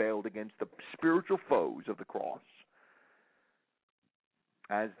Spirit prevailed against the spiritual foes of the cross.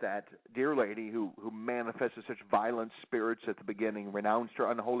 As that dear lady who manifested such violent spirits at the beginning renounced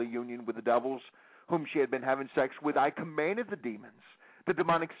her unholy union with the devils whom she had been having sex with, I commanded the demons, the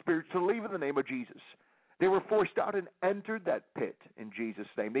demonic spirits, to leave in the name of Jesus. They were forced out and entered that pit in Jesus'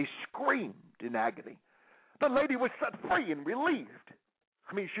 name. They screamed in agony. The lady was set free and relieved.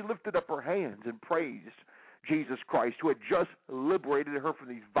 I mean, she lifted up her hands and praised Jesus Christ, who had just liberated her from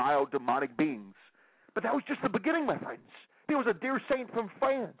these vile demonic beings. But that was just the beginning, my friends. There was a dear saint from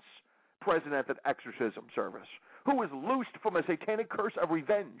France present at that exorcism service who was loosed from a satanic curse of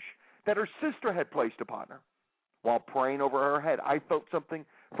revenge that her sister had placed upon her. While praying over her head, I felt something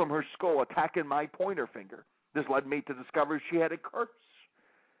from her skull attacking my pointer finger. This led me to discover she had a curse,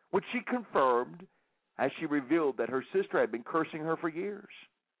 which she confirmed as she revealed that her sister had been cursing her for years.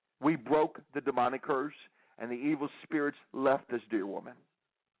 We broke the demonic curse, and the evil spirits left this dear woman.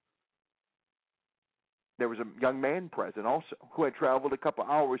 There was a young man present also who had traveled a couple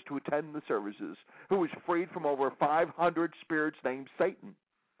hours to attend the services, who was freed from over 500 spirits named Satan.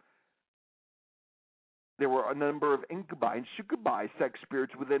 There were a number of incubi and succubi sex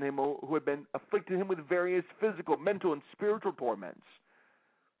spirits within him who had been afflicting him with various physical, mental, and spiritual torments.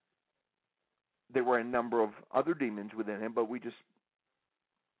 There were a number of other demons within him, but we just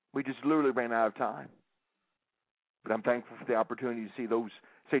literally ran out of time. But I'm thankful for the opportunity to see those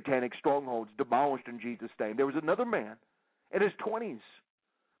satanic strongholds demolished in Jesus' name. There was another man in his 20s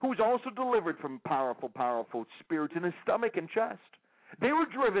who was also delivered from powerful, powerful spirits in his stomach and chest. They were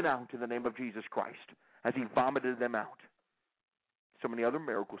driven out in the name of Jesus Christ as he vomited them out. So many other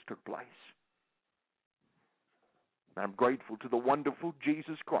miracles took place. And I'm grateful to the wonderful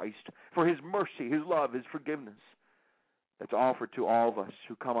Jesus Christ for his mercy, his love, his forgiveness that's offered to all of us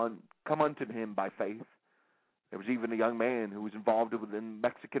who come unto him by faith. There was even a young man who was involved with the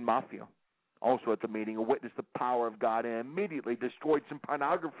Mexican mafia, also at the meeting, who witnessed the power of God and immediately destroyed some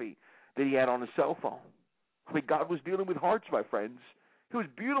pornography that he had on his cell phone. I mean, God was dealing with hearts, my friends. It was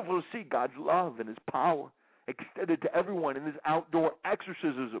beautiful to see God's love and his power extended to everyone in this outdoor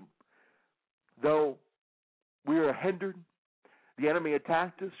exorcism. Though we were hindered, the enemy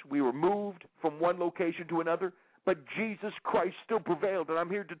attacked us, we were moved from one location to another, but Jesus Christ still prevailed. And I'm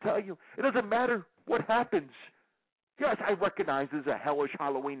here to tell you, it doesn't matter what happens. Yes, I recognize this is a hellish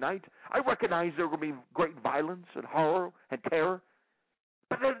Halloween night. I recognize there will be great violence and horror and terror.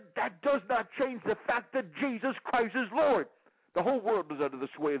 But that does not change the fact that Jesus Christ is Lord. The whole world is under the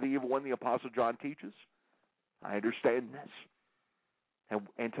sway of the evil one, the Apostle John teaches. I understand this.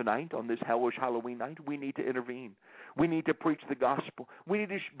 And tonight, on this hellish Halloween night, we need to intervene. We need to preach the gospel. We need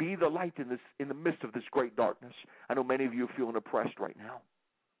to be the light in the midst of this great darkness. I know many of you are feeling oppressed right now.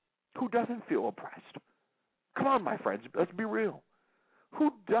 Who doesn't feel oppressed? Come on, my friends, let's be real.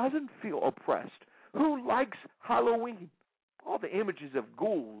 Who doesn't feel oppressed? who likes Halloween? All the images of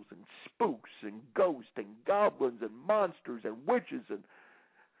ghouls and spooks and ghosts and goblins and monsters and witches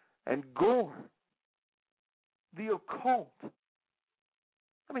and gore. The occult.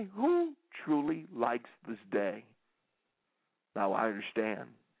 I mean, who truly likes this day? Now, I understand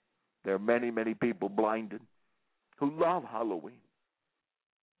there are many, many people blinded who love Halloween.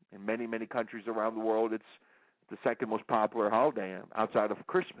 In many, many countries around the world, it's the second most popular holiday outside of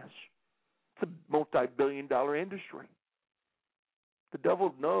Christmas. It's a multi-billion-dollar industry. The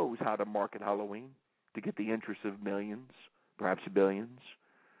devil knows how to market Halloween to get the interest of millions, perhaps billions.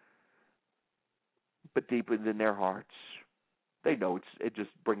 But deep within their hearts, they know it just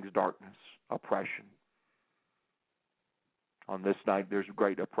brings darkness, oppression. On this night, there's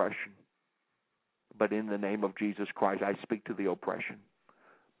great oppression. But in the name of Jesus Christ, I speak to the oppression.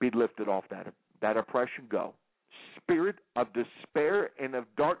 Be lifted off that oppression. Go. Spirit of despair and of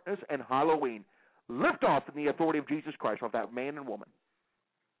darkness and Halloween, lift off in the authority of Jesus Christ off that man and woman.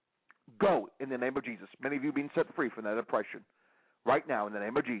 Go in the name of Jesus. Many of you being set free from that oppression. Right now, in the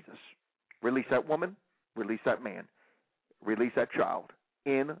name of Jesus. Release that woman. Release that man. Release that child.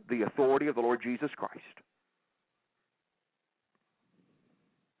 In the authority of the Lord Jesus Christ.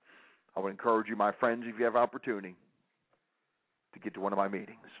 I would encourage you, my friends, if you have opportunity, to get to one of my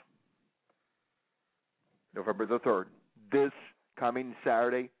meetings. November the 3rd, this coming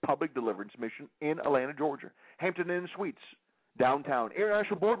Saturday, public deliverance mission in Atlanta, Georgia. Hampton Inn Suites, downtown,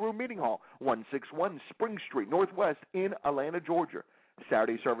 International Boardroom Meeting Hall, 161 Spring Street, Northwest in Atlanta, Georgia.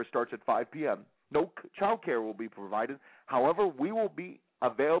 Saturday service starts at 5 p.m. No child care will be provided. However, we will be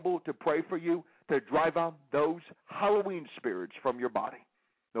available to pray for you to drive out those Halloween spirits from your body.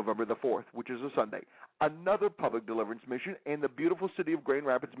 November the 4th, which is a Sunday. Another public deliverance mission in the beautiful city of Grand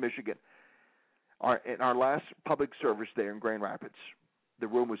Rapids, Michigan. In our last public service there in Grand Rapids, the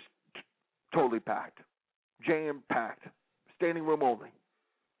room was totally packed, jam-packed, standing room only.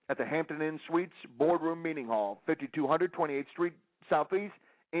 At the Hampton Inn Suites Boardroom Meeting Hall, 5200 28th Street Southeast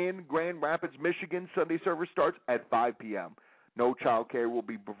in Grand Rapids, Michigan. Sunday service starts at 5 p.m. No child care will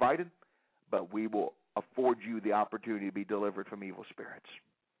be provided, but we will afford you the opportunity to be delivered from evil spirits.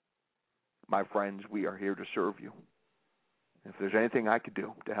 My friends, we are here to serve you. If there's anything I could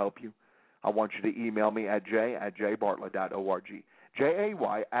do to help you, I want you to email me at jay@jbartlett.org.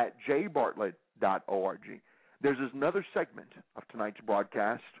 jay@jbartlett.org. There's another segment of tonight's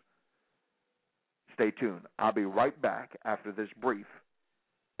broadcast. Stay tuned. I'll be right back after this brief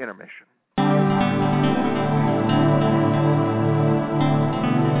intermission.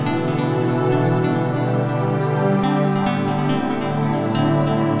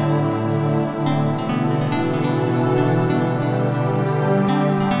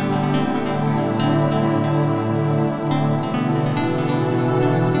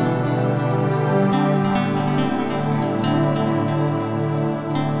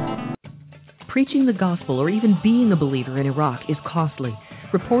 Preaching the gospel or even being a believer in Iraq is costly.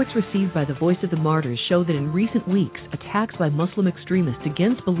 Reports received by the Voice of the Martyrs show that in recent weeks, attacks by Muslim extremists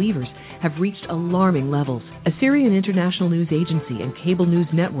against believers have reached alarming levels. Assyrian International News Agency and Cable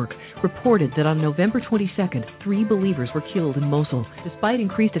News Network reported that on November 22nd, 3 believers were killed in Mosul. Despite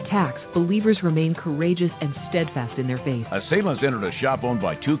increased attacks, believers remain courageous and steadfast in their faith. Assailants entered a shop owned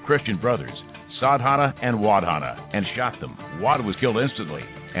by 2 Christian brothers, Sadhana and Wadhana, and shot them. Wad was killed instantly,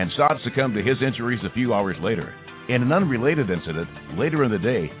 and Saad succumbed to his injuries a few hours later. In an unrelated incident, later in the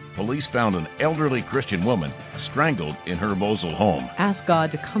day, police found an elderly Christian woman strangled in her Mosul home. Ask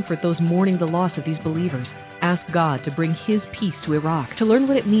God to comfort those mourning the loss of these believers. Ask God to bring His peace to Iraq. To learn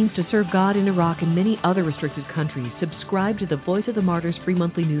what it means to serve God in Iraq and many other restricted countries, subscribe to the Voice of the Martyrs free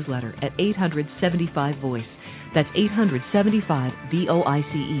monthly newsletter at 800-75-VOICE. That's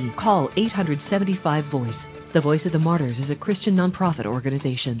 800-75-VOICE. Call 800-75-VOICE. The Voice of the Martyrs is a Christian nonprofit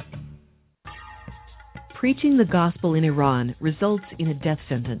organization. Preaching the gospel in Iran results in a death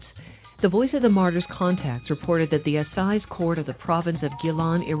sentence. The Voice of the Martyrs contacts reported that the Assize Court of the province of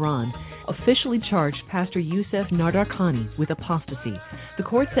Gilan, Iran, officially charged Pastor Youssef Nardarkhani with apostasy. The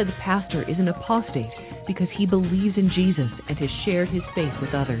court said the pastor is an apostate because he believes in Jesus and has shared his faith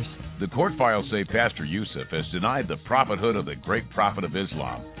with others. The court files say Pastor Youssef has denied the prophethood of the great prophet of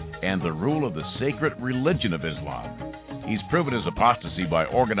Islam and the rule of the sacred religion of Islam. He's proven his apostasy by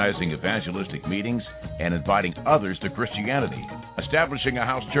organizing evangelistic meetings and inviting others to Christianity, establishing a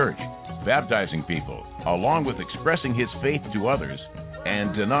house church, baptizing people, along with expressing his faith to others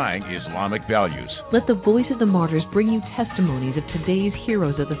and denying Islamic values. Let the Voice of the Martyrs bring you testimonies of today's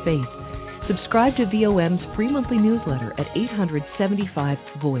heroes of the faith. Subscribe to VOM's free monthly newsletter at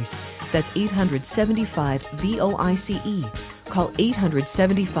 800-75-VOICE. That's 800-75-VOICE. Call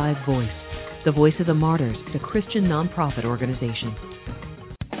 800-75-VOICE. The Voice of the Martyrs is a Christian nonprofit organization.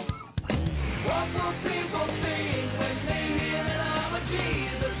 What will people think when they hear that I'm a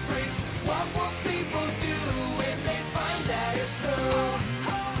Jesus freak? What will people do when they find that it's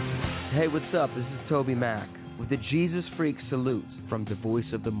true? Hey, what's up? This is Toby Mack with the Jesus Freak Salute from The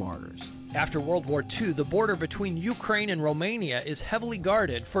Voice of the Martyrs. After World War II, the border between Ukraine and Romania is heavily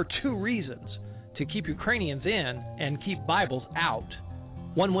guarded for two reasons: to keep Ukrainians in and keep Bibles out.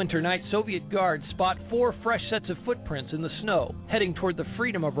 One winter night, Soviet guards spot 4 fresh sets of footprints in the snow, heading toward the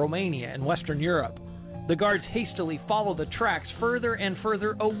freedom of Romania and Western Europe. The guards hastily follow the tracks further and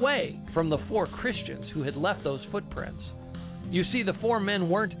further away from the 4 Christians who had left those footprints. You see, the 4 men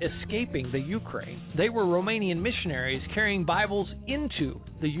weren't escaping the Ukraine. They were Romanian missionaries carrying Bibles into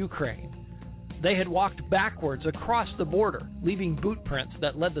the Ukraine. They had walked backwards across the border, leaving boot prints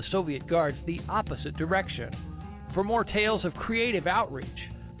that led the Soviet guards the opposite direction. For more tales of creative outreach,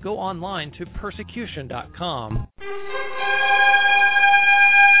 go online to persecution.com.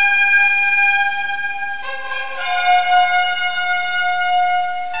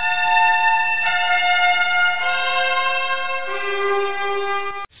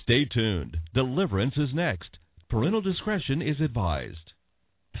 Stay tuned. Deliverance is next. Parental discretion is advised.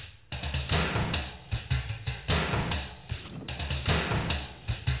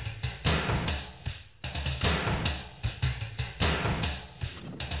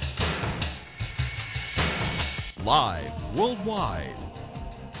 Live worldwide.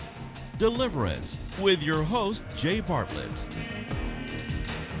 Deliverance with your host, Jay Bartlett.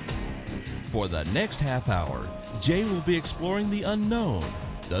 For the next half hour, Jay will be exploring the unknown,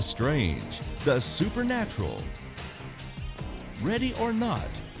 the strange, the supernatural. Ready or not,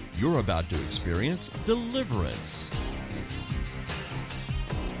 you're about to experience deliverance.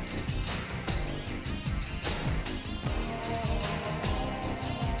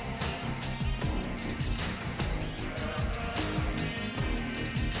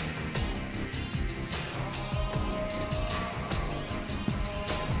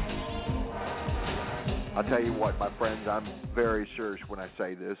 I'll tell you what, my friends, I'm very serious when I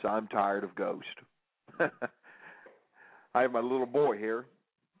say this. I'm tired of ghosts. I have my little boy here.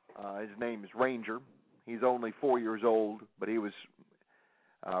 His name is Ranger. He's only 4 years old, but he was,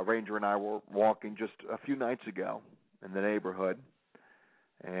 Ranger and I were walking just a few nights ago in the neighborhood,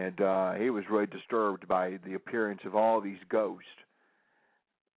 and he was really disturbed by the appearance of all these ghosts.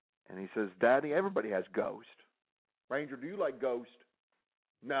 And he says, "Daddy, everybody has ghosts." Ranger, do you like ghosts?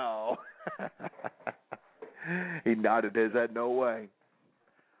 No. He nodded his head, no way.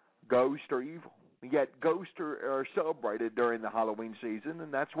 Ghosts are evil. Yet ghosts are celebrated during the Halloween season,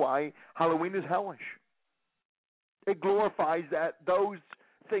 and that's why Halloween is hellish. It glorifies those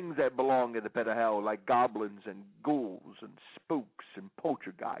things that belong in the pit of hell, like goblins and ghouls and spooks and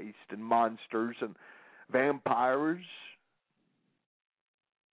poltergeists and monsters and vampires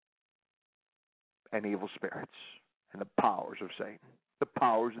and evil spirits and the powers of Satan. The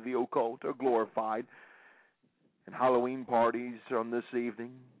powers of the occult are glorified in Halloween parties on this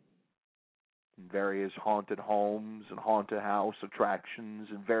evening, in various haunted homes and haunted house attractions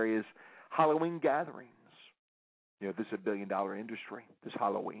and various Halloween gatherings. You know, this is a billion-dollar industry, this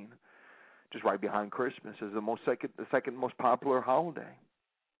Halloween. Just right behind Christmas is the second most popular holiday.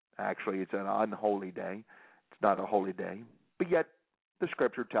 Actually, it's an unholy day. It's not a holy day. But yet, the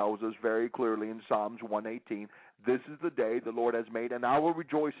Scripture tells us very clearly in Psalms 118, "This is the day the Lord has made, and I will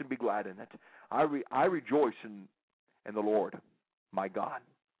rejoice and be glad in it." I rejoice in the Lord, my God,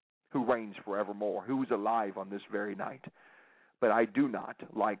 who reigns forevermore, who is alive on this very night. But I do not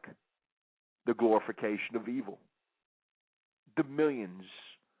like the glorification of evil. The millions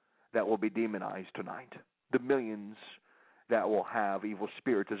that will be demonized tonight, the millions that will have evil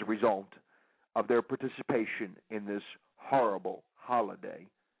spirits as a result of their participation in this horrible holiday,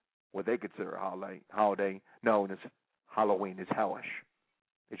 what they consider a holiday known as Halloween, is hellish.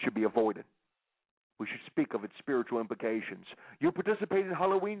 It should be avoided. We should speak of its spiritual implications. You participate in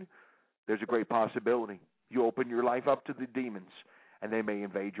Halloween, there's a great possibility you open your life up to the demons, and they may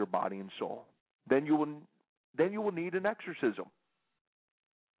invade your body and soul. Then you will need an exorcism.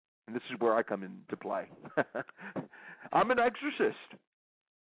 And this is where I come into play. I'm an exorcist.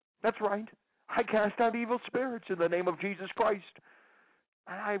 That's right. I cast out evil spirits in the name of Jesus Christ.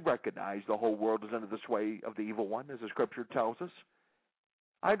 I recognize the whole world is under the sway of the evil one, as the Scripture tells us.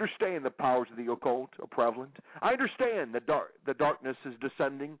 I understand the powers of the occult are prevalent. I understand that the darkness is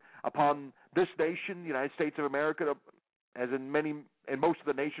descending upon this nation, the United States of America, as in most of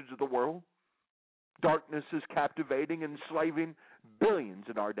the nations of the world. Darkness is captivating and enslaving billions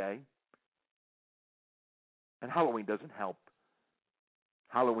in our day. And Halloween doesn't help.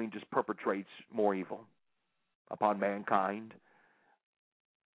 Halloween just perpetrates more evil upon mankind.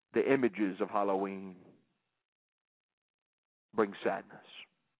 The images of Halloween bring sadness,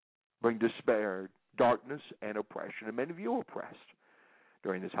 bring despair, darkness, and oppression. And many of you are oppressed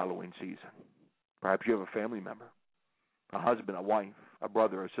during this Halloween season. Perhaps you have a family member, a husband, a wife, a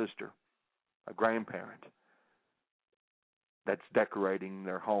brother, a sister, a grandparent that's decorating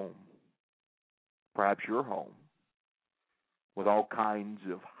their home, perhaps your home, with all kinds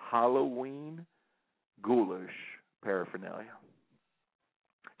of Halloween ghoulish paraphernalia.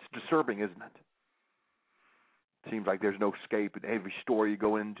 It's disturbing, isn't it? It seems like there's no escape in every store you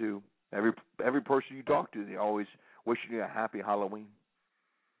go into. Every person you talk to, they're always wishing you a happy Halloween.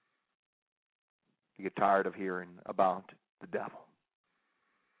 You get tired of hearing about the devil.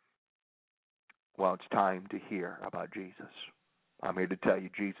 Well, it's time to hear about Jesus. I'm here to tell you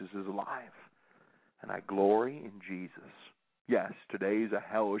Jesus is alive, and I glory in Jesus. Yes, today is a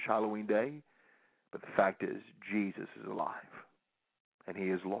hellish Halloween day, but the fact is Jesus is alive, and he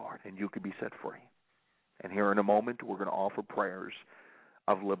is Lord, and you can be set free. And here in a moment, we're going to offer prayers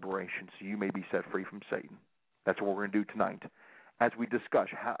of liberation so you may be set free from Satan. That's what we're going to do tonight as we discuss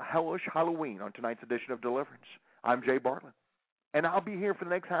Hellish Halloween on tonight's edition of Deliverance. I'm Jay Bartlett, and I'll be here for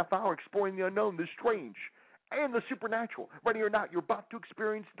the next half hour exploring the unknown, the strange, and the supernatural. Ready or not, you're about to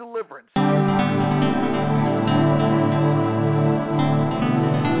experience deliverance.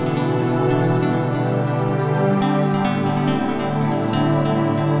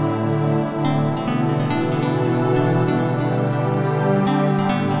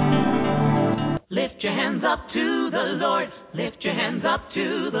 Lift your hands up to the Lord. Lift your hands up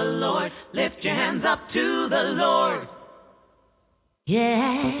to the Lord. Lift your hands up to the Lord.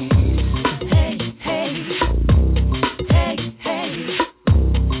 Yeah. Hey, hey. Hey, hey.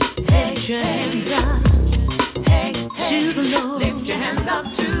 Lift your hands up. Hey, hey. To the Lord. Lift your hands up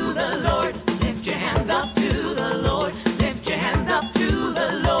to the Lord. Lift your hands up to the Lord. Lift your hands up to the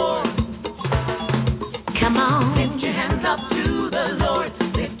Lord. Come on. Lift your hands up to the Lord.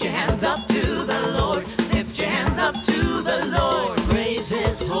 Lift your hands up to the Lord. Lift your hands up to the Lord. Praise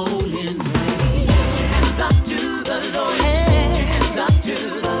his holy name. Lift your hands up to the Lord. Lift your hands up to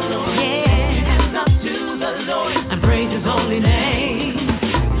the Lord. Lift your hands up to the Lord. And praise his holy name.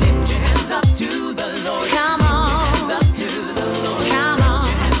 Lift your hands up to the Lord. Come on. Lift your hands up to the Lord. Come on.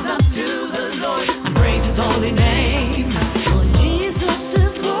 Lift your hands up to the Lord. And praise his holy name. For Jesus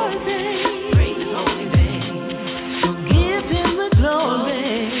is worthy. Praise his holy name. So give him the glory.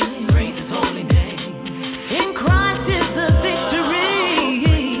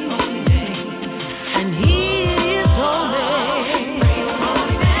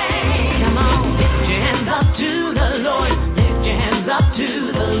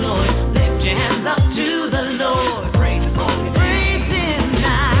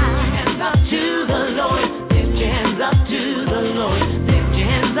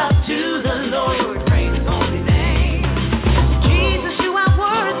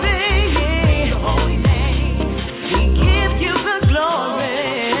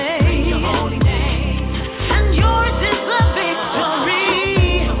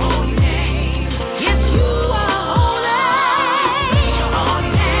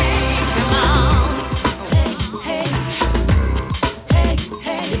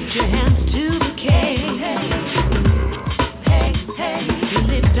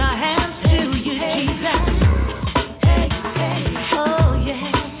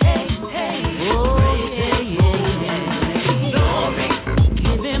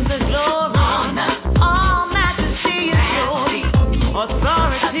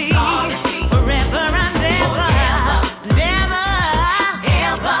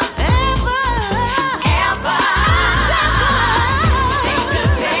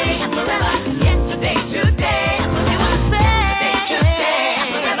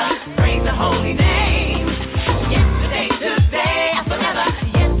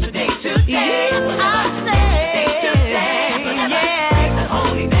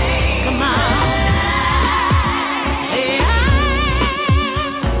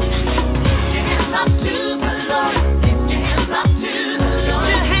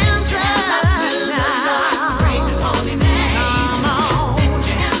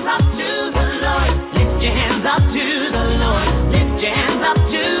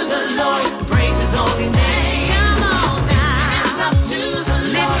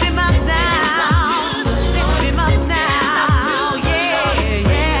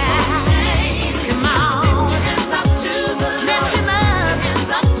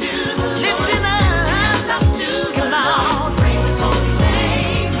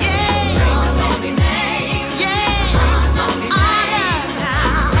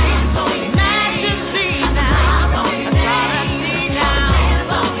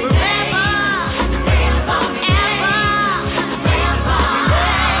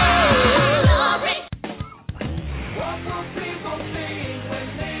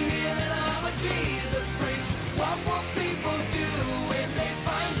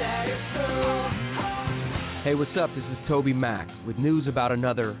 Hey, what's up? This is Toby Mack with news about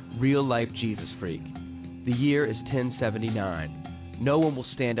another real-life Jesus freak. The year is 1079. No one will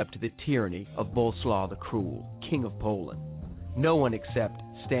stand up to the tyranny of Boleslaw the Cruel, King of Poland. No one except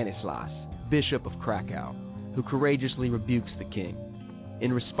Stanislaus, Bishop of Krakow, who courageously rebukes the king.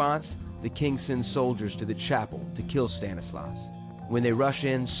 In response, the king sends soldiers to the chapel to kill Stanislaus. When they rush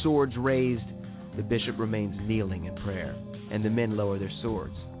in, swords raised, the bishop remains kneeling in prayer, and the men lower their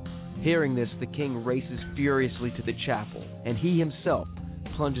swords. Hearing this, the king races furiously to the chapel, and he himself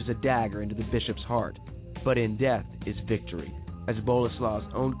plunges a dagger into the bishop's heart. But in death is victory, as Boleslaw's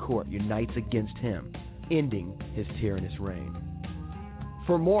own court unites against him, ending his tyrannous reign.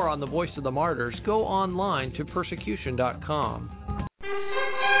 For more on the Voice of the Martyrs, go online to persecution.com.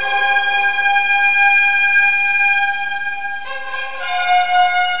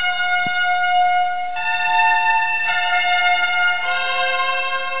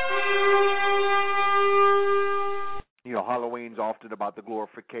 You know, Halloween's often about the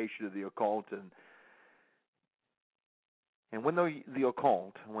glorification of the occult, and when the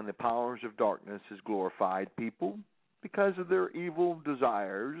occult, when the powers of darkness is glorified, people, because of their evil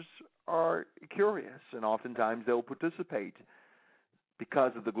desires, are curious, and oftentimes they'll participate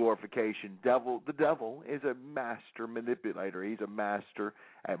because of the glorification. The devil is a master manipulator. He's a master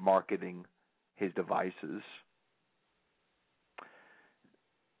at marketing his devices.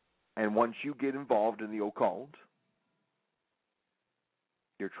 And once you get involved in the occult,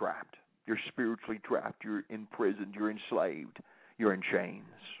 you're trapped. You're spiritually trapped. You're imprisoned. You're enslaved. You're in chains.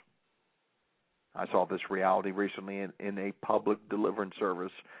 I saw this reality recently in a public deliverance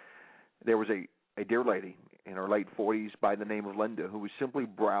service. There was a dear lady in her late 40s by the name of Linda who was simply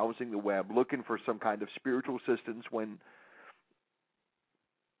browsing the web looking for some kind of spiritual assistance when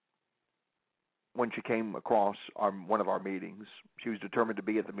she came across one of our meetings. She was determined to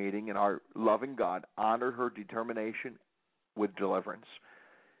be at the meeting, and our loving God honored her determination with deliverance.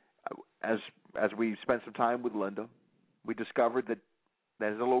 As we spent some time with Linda, we discovered that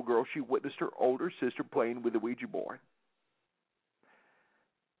as a little girl, she witnessed her older sister playing with the Ouija board.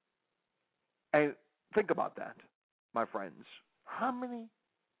 And think about that, my friends. How many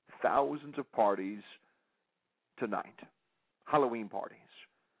thousands of parties tonight, Halloween parties,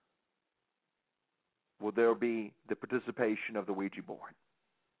 will there be the participation of the Ouija board?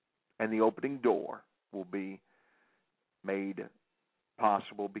 And the opening door will be made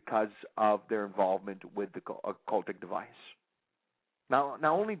possible because of their involvement with the occultic device. Now,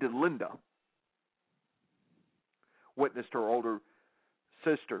 not only did Linda witness her older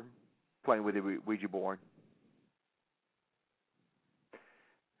sister playing with the Ouija board,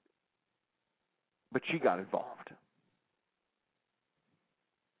 but she got involved.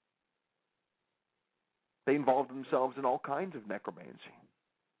 They involved themselves in all kinds of necromancy.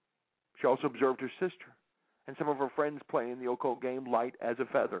 She also observed her sister and some of her friends playing the occult game light as a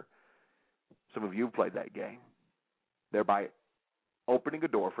feather. Some of you have played that game, thereby opening a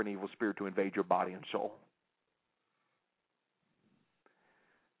door for an evil spirit to invade your body and soul.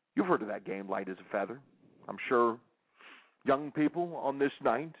 You've heard of that game, light as a feather. I'm sure young people on this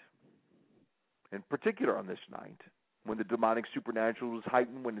night, in particular on this night, when the demonic supernatural is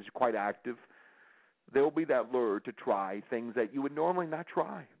heightened, when it's quite active, there will be that lure to try things that you would normally not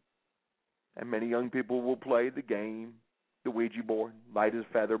try. And many young people will play the game, the Ouija board, light as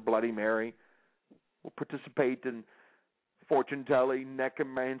a feather, Bloody Mary, will participate in fortune-telling,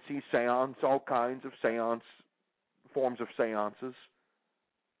 necromancy, seance, all kinds of seance, forms of seances.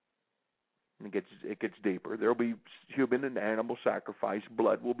 And it gets deeper. There will be human and animal sacrifice.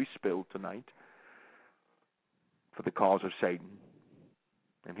 Blood will be spilled tonight for the cause of Satan.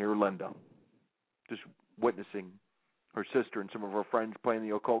 And here Linda, just witnessing her sister and some of her friends playing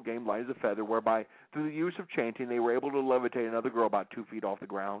the occult game light as a feather, whereby through the use of chanting they were able to levitate another girl about 2 feet off the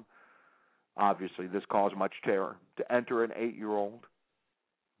ground. Obviously, this caused much terror to enter an 8-year-old,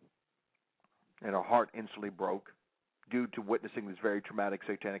 and her heart instantly broke due to witnessing this very traumatic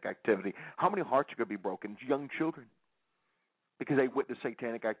satanic activity. How many hearts are going to be broken? Young children, because they witness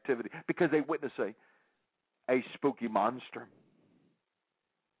satanic activity, because they witness a spooky monster.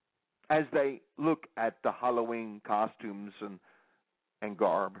 As they look at the Halloween costumes and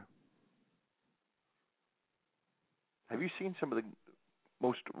garb, have you seen some of the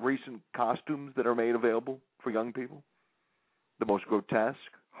most recent costumes that are made available for young people? The most grotesque,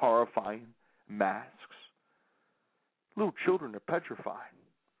 horrifying masks. Little children are petrified.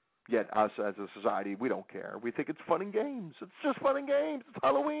 Yet us as a society, we don't care. We think it's fun and games. It's just fun and games. It's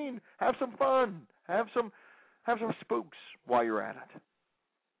Halloween. Have some fun. Have some spooks while you're at it.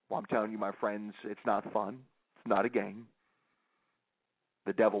 Well, I'm telling you, my friends, it's not fun. It's not a game.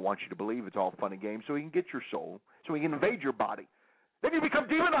 The devil wants you to believe it's all fun and games so he can get your soul, so he can invade your body. Then you become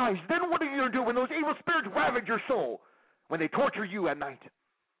demonized. Then what are you going to do when those evil spirits ravage your soul? When they torture you at night?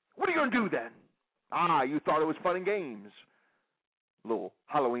 What are you going to do then? You thought it was fun and games. Little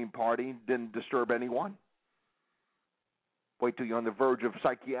Halloween party didn't disturb anyone. Wait till you're on the verge of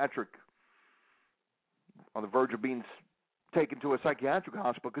being taken to a psychiatric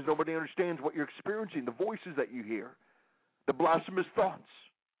hospital because nobody understands what you're experiencing, the voices that you hear, the blasphemous thoughts.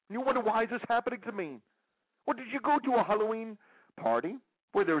 And you wonder, why is this happening to me? Well, did you go to a Halloween party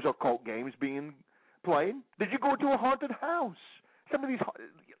where there was occult games being played? Did you go to a haunted house? Some of these,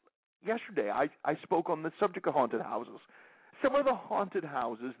 yesterday I spoke on the subject of haunted houses. Some of the haunted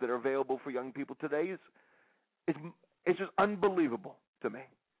houses that are available for young people today is just unbelievable to me.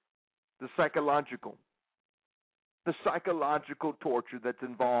 The psychological torture that's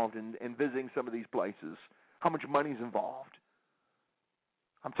involved in visiting some of these places. How much money's involved.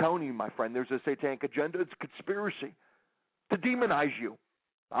 I'm telling you, my friend, there's a satanic agenda. It's a conspiracy to demonize you.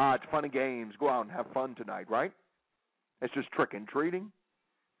 It's fun and games. Go out and have fun tonight, right? It's just trick and treating.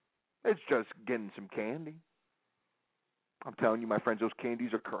 It's just getting some candy. I'm telling you, my friends, those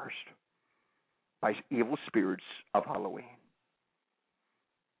candies are cursed by evil spirits of Halloween.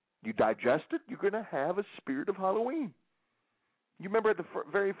 You digest it, you're going to have a spirit of Halloween. You remember at the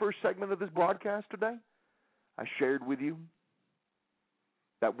very first segment of this broadcast today, I shared with you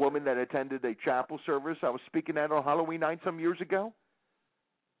that woman that attended a chapel service I was speaking at on Halloween night some years ago.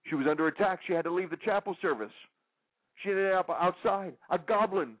 She was under attack. She had to leave the chapel service. She ended up outside. A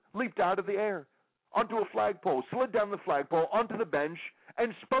goblin leaped out of the air onto a flagpole, slid down the flagpole onto the bench,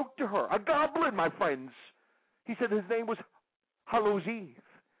 and spoke to her. A goblin, my friends. He said his name was Hallows Eve.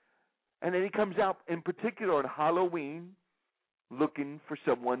 And then he comes out, in particular on Halloween, looking for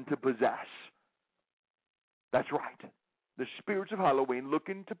someone to possess. That's right. The spirits of Halloween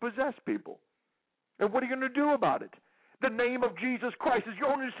looking to possess people. And what are you going to do about it? The name of Jesus Christ is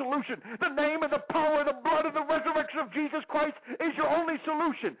your only solution. The name and the power and the blood and the resurrection of Jesus Christ is your only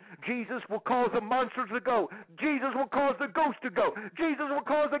solution. Jesus will cause the monsters to go. Jesus will cause the ghosts to go. Jesus will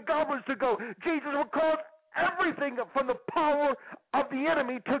cause the goblins to go. Jesus will cause everything from the power of the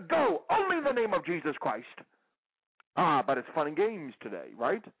enemy to go. Only in the name of Jesus Christ. But it's fun and games today,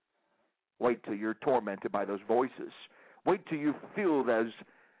 right? Wait till you're tormented by those voices. Wait till you feel those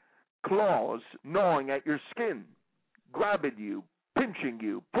claws gnawing at your skin, grabbing you, pinching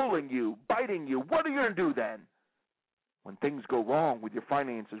you, pulling you, biting you. What are you going to do then? When things go wrong with your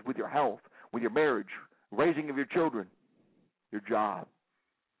finances, with your health, with your marriage, raising of your children, your job,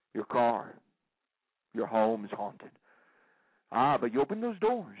 your car, your home is haunted. But you opened those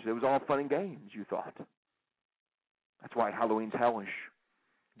doors. It was all fun and games, you thought. That's why Halloween's hellish.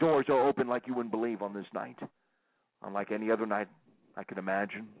 Doors are open like you wouldn't believe on this night. Unlike any other night I can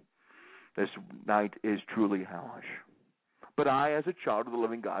imagine, this night is truly hellish. But I, as a child of the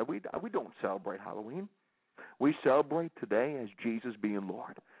living God, we don't celebrate Halloween. We celebrate today as Jesus being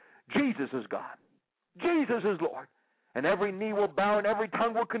Lord. Jesus is God. Jesus is Lord. And every knee will bow and every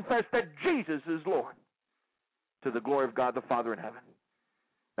tongue will confess that Jesus is Lord. To the glory of God the Father in heaven.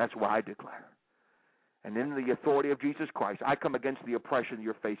 That's what I declare. And in the authority of Jesus Christ, I come against the oppression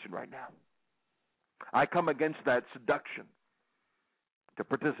you're facing right now. I come against that seduction to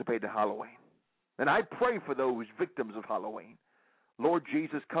participate in Halloween. And I pray for those victims of Halloween. Lord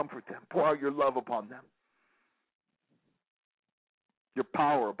Jesus, comfort them. Pour out your love upon them. Your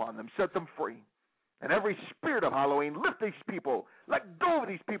power upon them. Set them free. And every spirit of Halloween, lift these people. Let go of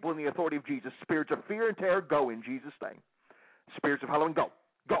these people in the authority of Jesus. Spirits of fear and terror, go in Jesus' name. Spirits of Halloween, go.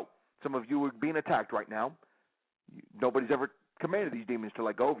 Go. Some of you are being attacked right now. Nobody's ever commanded these demons to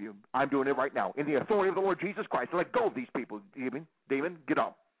let go of you. I'm doing it right now. In the authority of the Lord Jesus Christ, let go of these people. Demon, get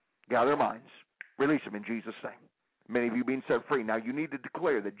up. Get out of their minds. Release them in Jesus' name. Many of you being set free. Now you need to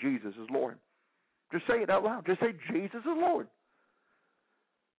declare that Jesus is Lord. Just say it out loud. Just say Jesus is Lord.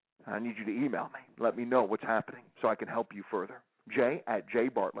 I need you to email me. Let me know what's happening so I can help you further.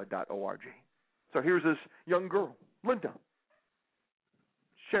 j@jbartlett.org. So here's this young girl, Linda,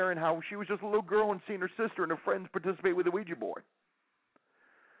 sharing how she was just a little girl and seeing her sister and her friends participate with the Ouija board.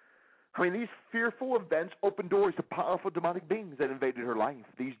 I mean, these fearful events opened doors to powerful demonic beings that invaded her life.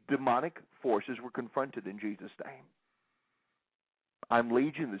 These demonic forces were confronted in Jesus' name. I'm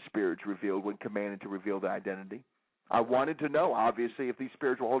legion, the spirits revealed when commanded to reveal their identity. I wanted to know, obviously, if these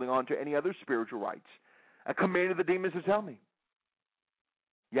spirits were holding on to any other spiritual rights. I commanded the demons to tell me.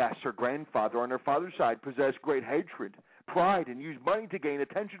 Yes, her grandfather on her father's side possessed great hatred, pride, and used money to gain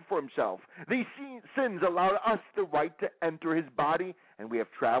attention for himself. These sins allowed us the right to enter his body, and we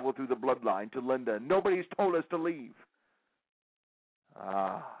have traveled through the bloodline to Linda. Nobody's told us to leave.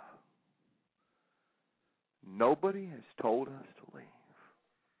 Nobody has told us to leave.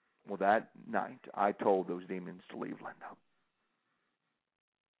 Well, that night, I told those demons to leave Linda.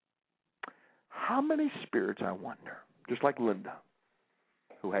 How many spirits, I wonder, just like Linda,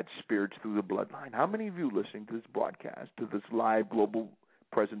 who had spirits through the bloodline, how many of you listening to this broadcast, to this live global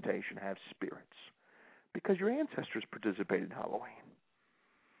presentation, have spirits? Because your ancestors participated in Halloween.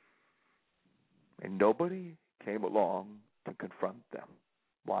 And nobody came along to confront them.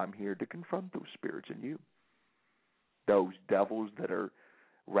 Well, I'm here to confront those spirits in you. Those devils that are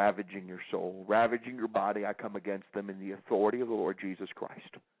ravaging your soul, ravaging your body, I come against them in the authority of the Lord Jesus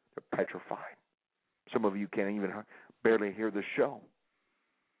Christ. They're petrified. Some of you can't even barely hear the show.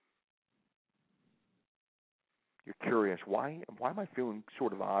 You're curious, why am I feeling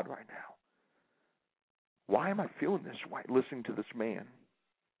sort of odd right now? Why am I feeling this way, listening to this man?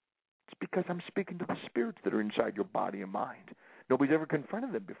 It's because I'm speaking to the spirits that are inside your body and mind. Nobody's ever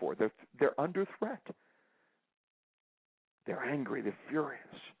confronted them before. They're under threat. They're angry. They're furious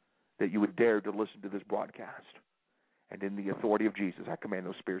that you would dare to listen to this broadcast. And in the authority of Jesus, I command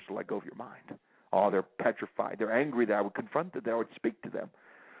those spirits to let go of your mind. Oh, they're petrified. They're angry that I would confront them, that I would speak to them.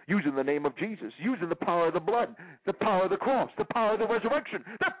 Using the name of Jesus, using the power of the blood, the power of the cross, the power of the resurrection.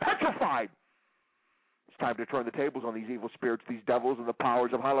 They're petrified. It's time to turn the tables on these evil spirits, these devils, and the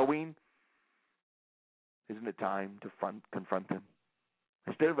powers of Halloween. Isn't it time to confront them?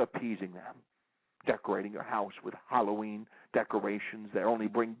 Instead of appeasing them, decorating your house with Halloween decorations that only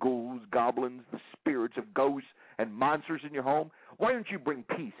bring ghouls, goblins, the spirits of ghosts, and monsters in your home, why don't you bring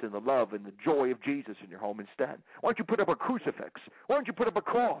peace and the love and the joy of Jesus in your home instead? Why don't you put up a crucifix? Why don't you put up a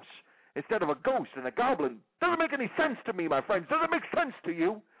cross instead of a ghost and a goblin? Doesn't make any sense to me, my friends. Does it make sense to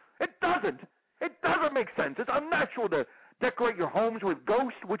you? It doesn't. It doesn't make sense. It's unnatural to decorate your homes with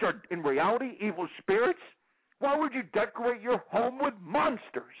ghosts, which are in reality evil spirits. Why would you decorate your home with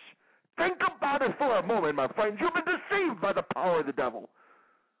monsters? Think about it for a moment, my friends. You've been deceived by the power of the devil.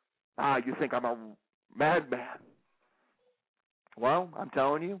 You think I'm a madman. Well, I'm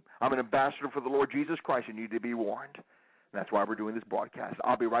telling you, I'm an ambassador for the Lord Jesus Christ, and you need to be warned. And that's why we're doing this broadcast.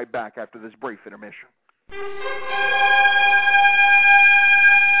 I'll be right back after this brief intermission.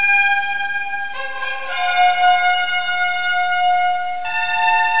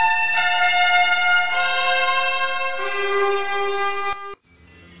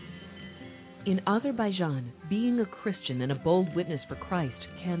 In Azerbaijan, being a Christian and a bold witness for Christ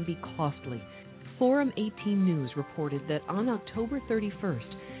can be costly. Forum 18 News reported that on October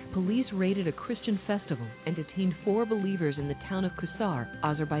 31st, police raided a Christian festival and detained 4 believers in the town of Kusar,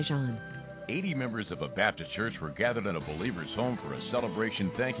 Azerbaijan. 80 members of a Baptist church were gathered in a believer's home for a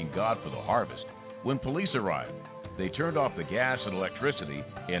celebration thanking God for the harvest. When police arrived, they turned off the gas and electricity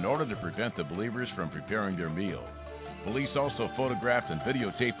in order to prevent the believers from preparing their meal. Police also photographed and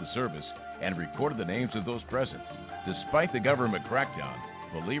videotaped the service and recorded the names of those present. Despite the government crackdown,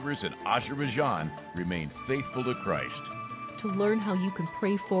 believers in Azerbaijan remain faithful to Christ. To learn how you can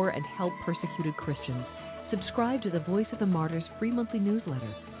pray for and help persecuted Christians, subscribe to the Voice of the Martyrs free monthly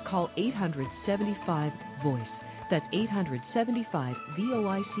newsletter. Call 800-75-VOICE. That's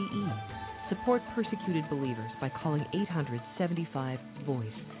 800-75-VOICE. Support persecuted believers by calling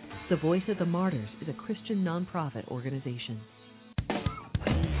 800-75-VOICE. The Voice of the Martyrs is a Christian nonprofit organization.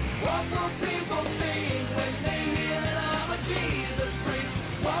 What will people think when they hear that I'm a Jesus freak?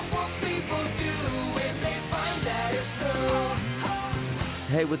 What will people do when they find that it's true?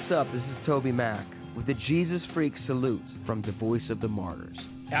 Hey, what's up? This is Toby Mack with the Jesus Freak Salute from the Voice of the Martyrs.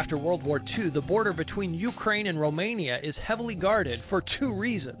 After World War II, the border between Ukraine and Romania is heavily guarded for 2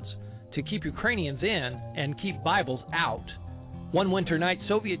 reasons: to keep Ukrainians in and keep Bibles out. One winter night,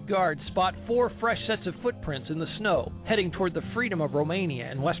 Soviet guards spot 4 fresh sets of footprints in the snow, heading toward the freedom of Romania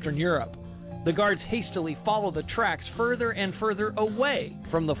and Western Europe. The guards hastily follow the tracks further and further away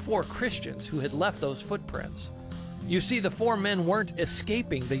from the 4 Christians who had left those footprints. You see, the 4 men weren't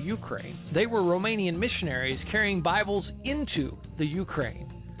escaping the Ukraine. They were Romanian missionaries carrying Bibles into the Ukraine.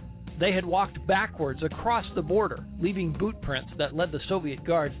 They had walked backwards across the border, leaving boot prints that led the Soviet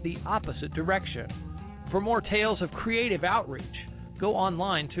guards the opposite direction. For more tales of creative outreach, go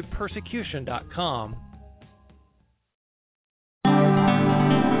online to persecution.com.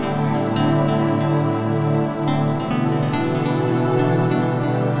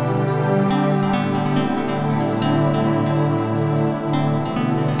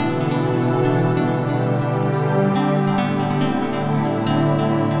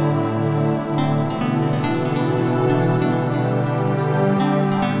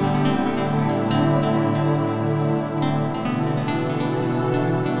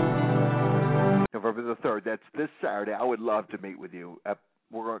 Saturday, I would love to meet with you.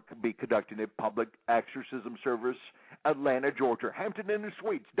 We're going to be conducting a public exorcism service, Atlanta, Georgia. Hampton Inn &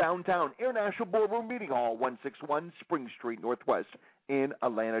 Suites, downtown, International Ballroom Meeting Hall, 161 Spring Street, Northwest, in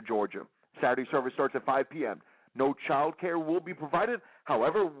Atlanta, Georgia. Saturday service starts at 5 p.m. No child care will be provided.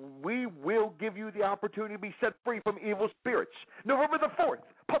 However, we will give you the opportunity to be set free from evil spirits. November the 4th,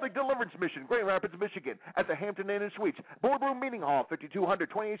 Public Deliverance Mission, Grand Rapids, Michigan, at the Hampton Inn & Suites, Boardroom Meeting Hall, 5200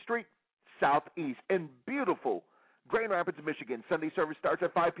 28th Street, Southeast, in beautiful Grand Rapids, Michigan. Sunday service starts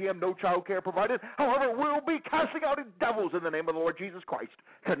at 5 p.m. No child care provided. However, we'll be casting out devils in the name of the Lord Jesus Christ.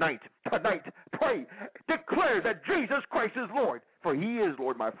 Tonight, pray, declare that Jesus Christ is Lord, for he is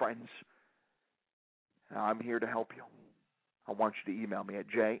Lord, my friends. Now, I'm here to help you. I want you to email me at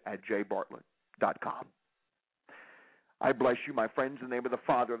j@jbartlett.com. I bless you, my friends, in the name of the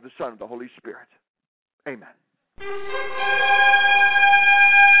Father, of the Son, of the Holy Spirit. Amen.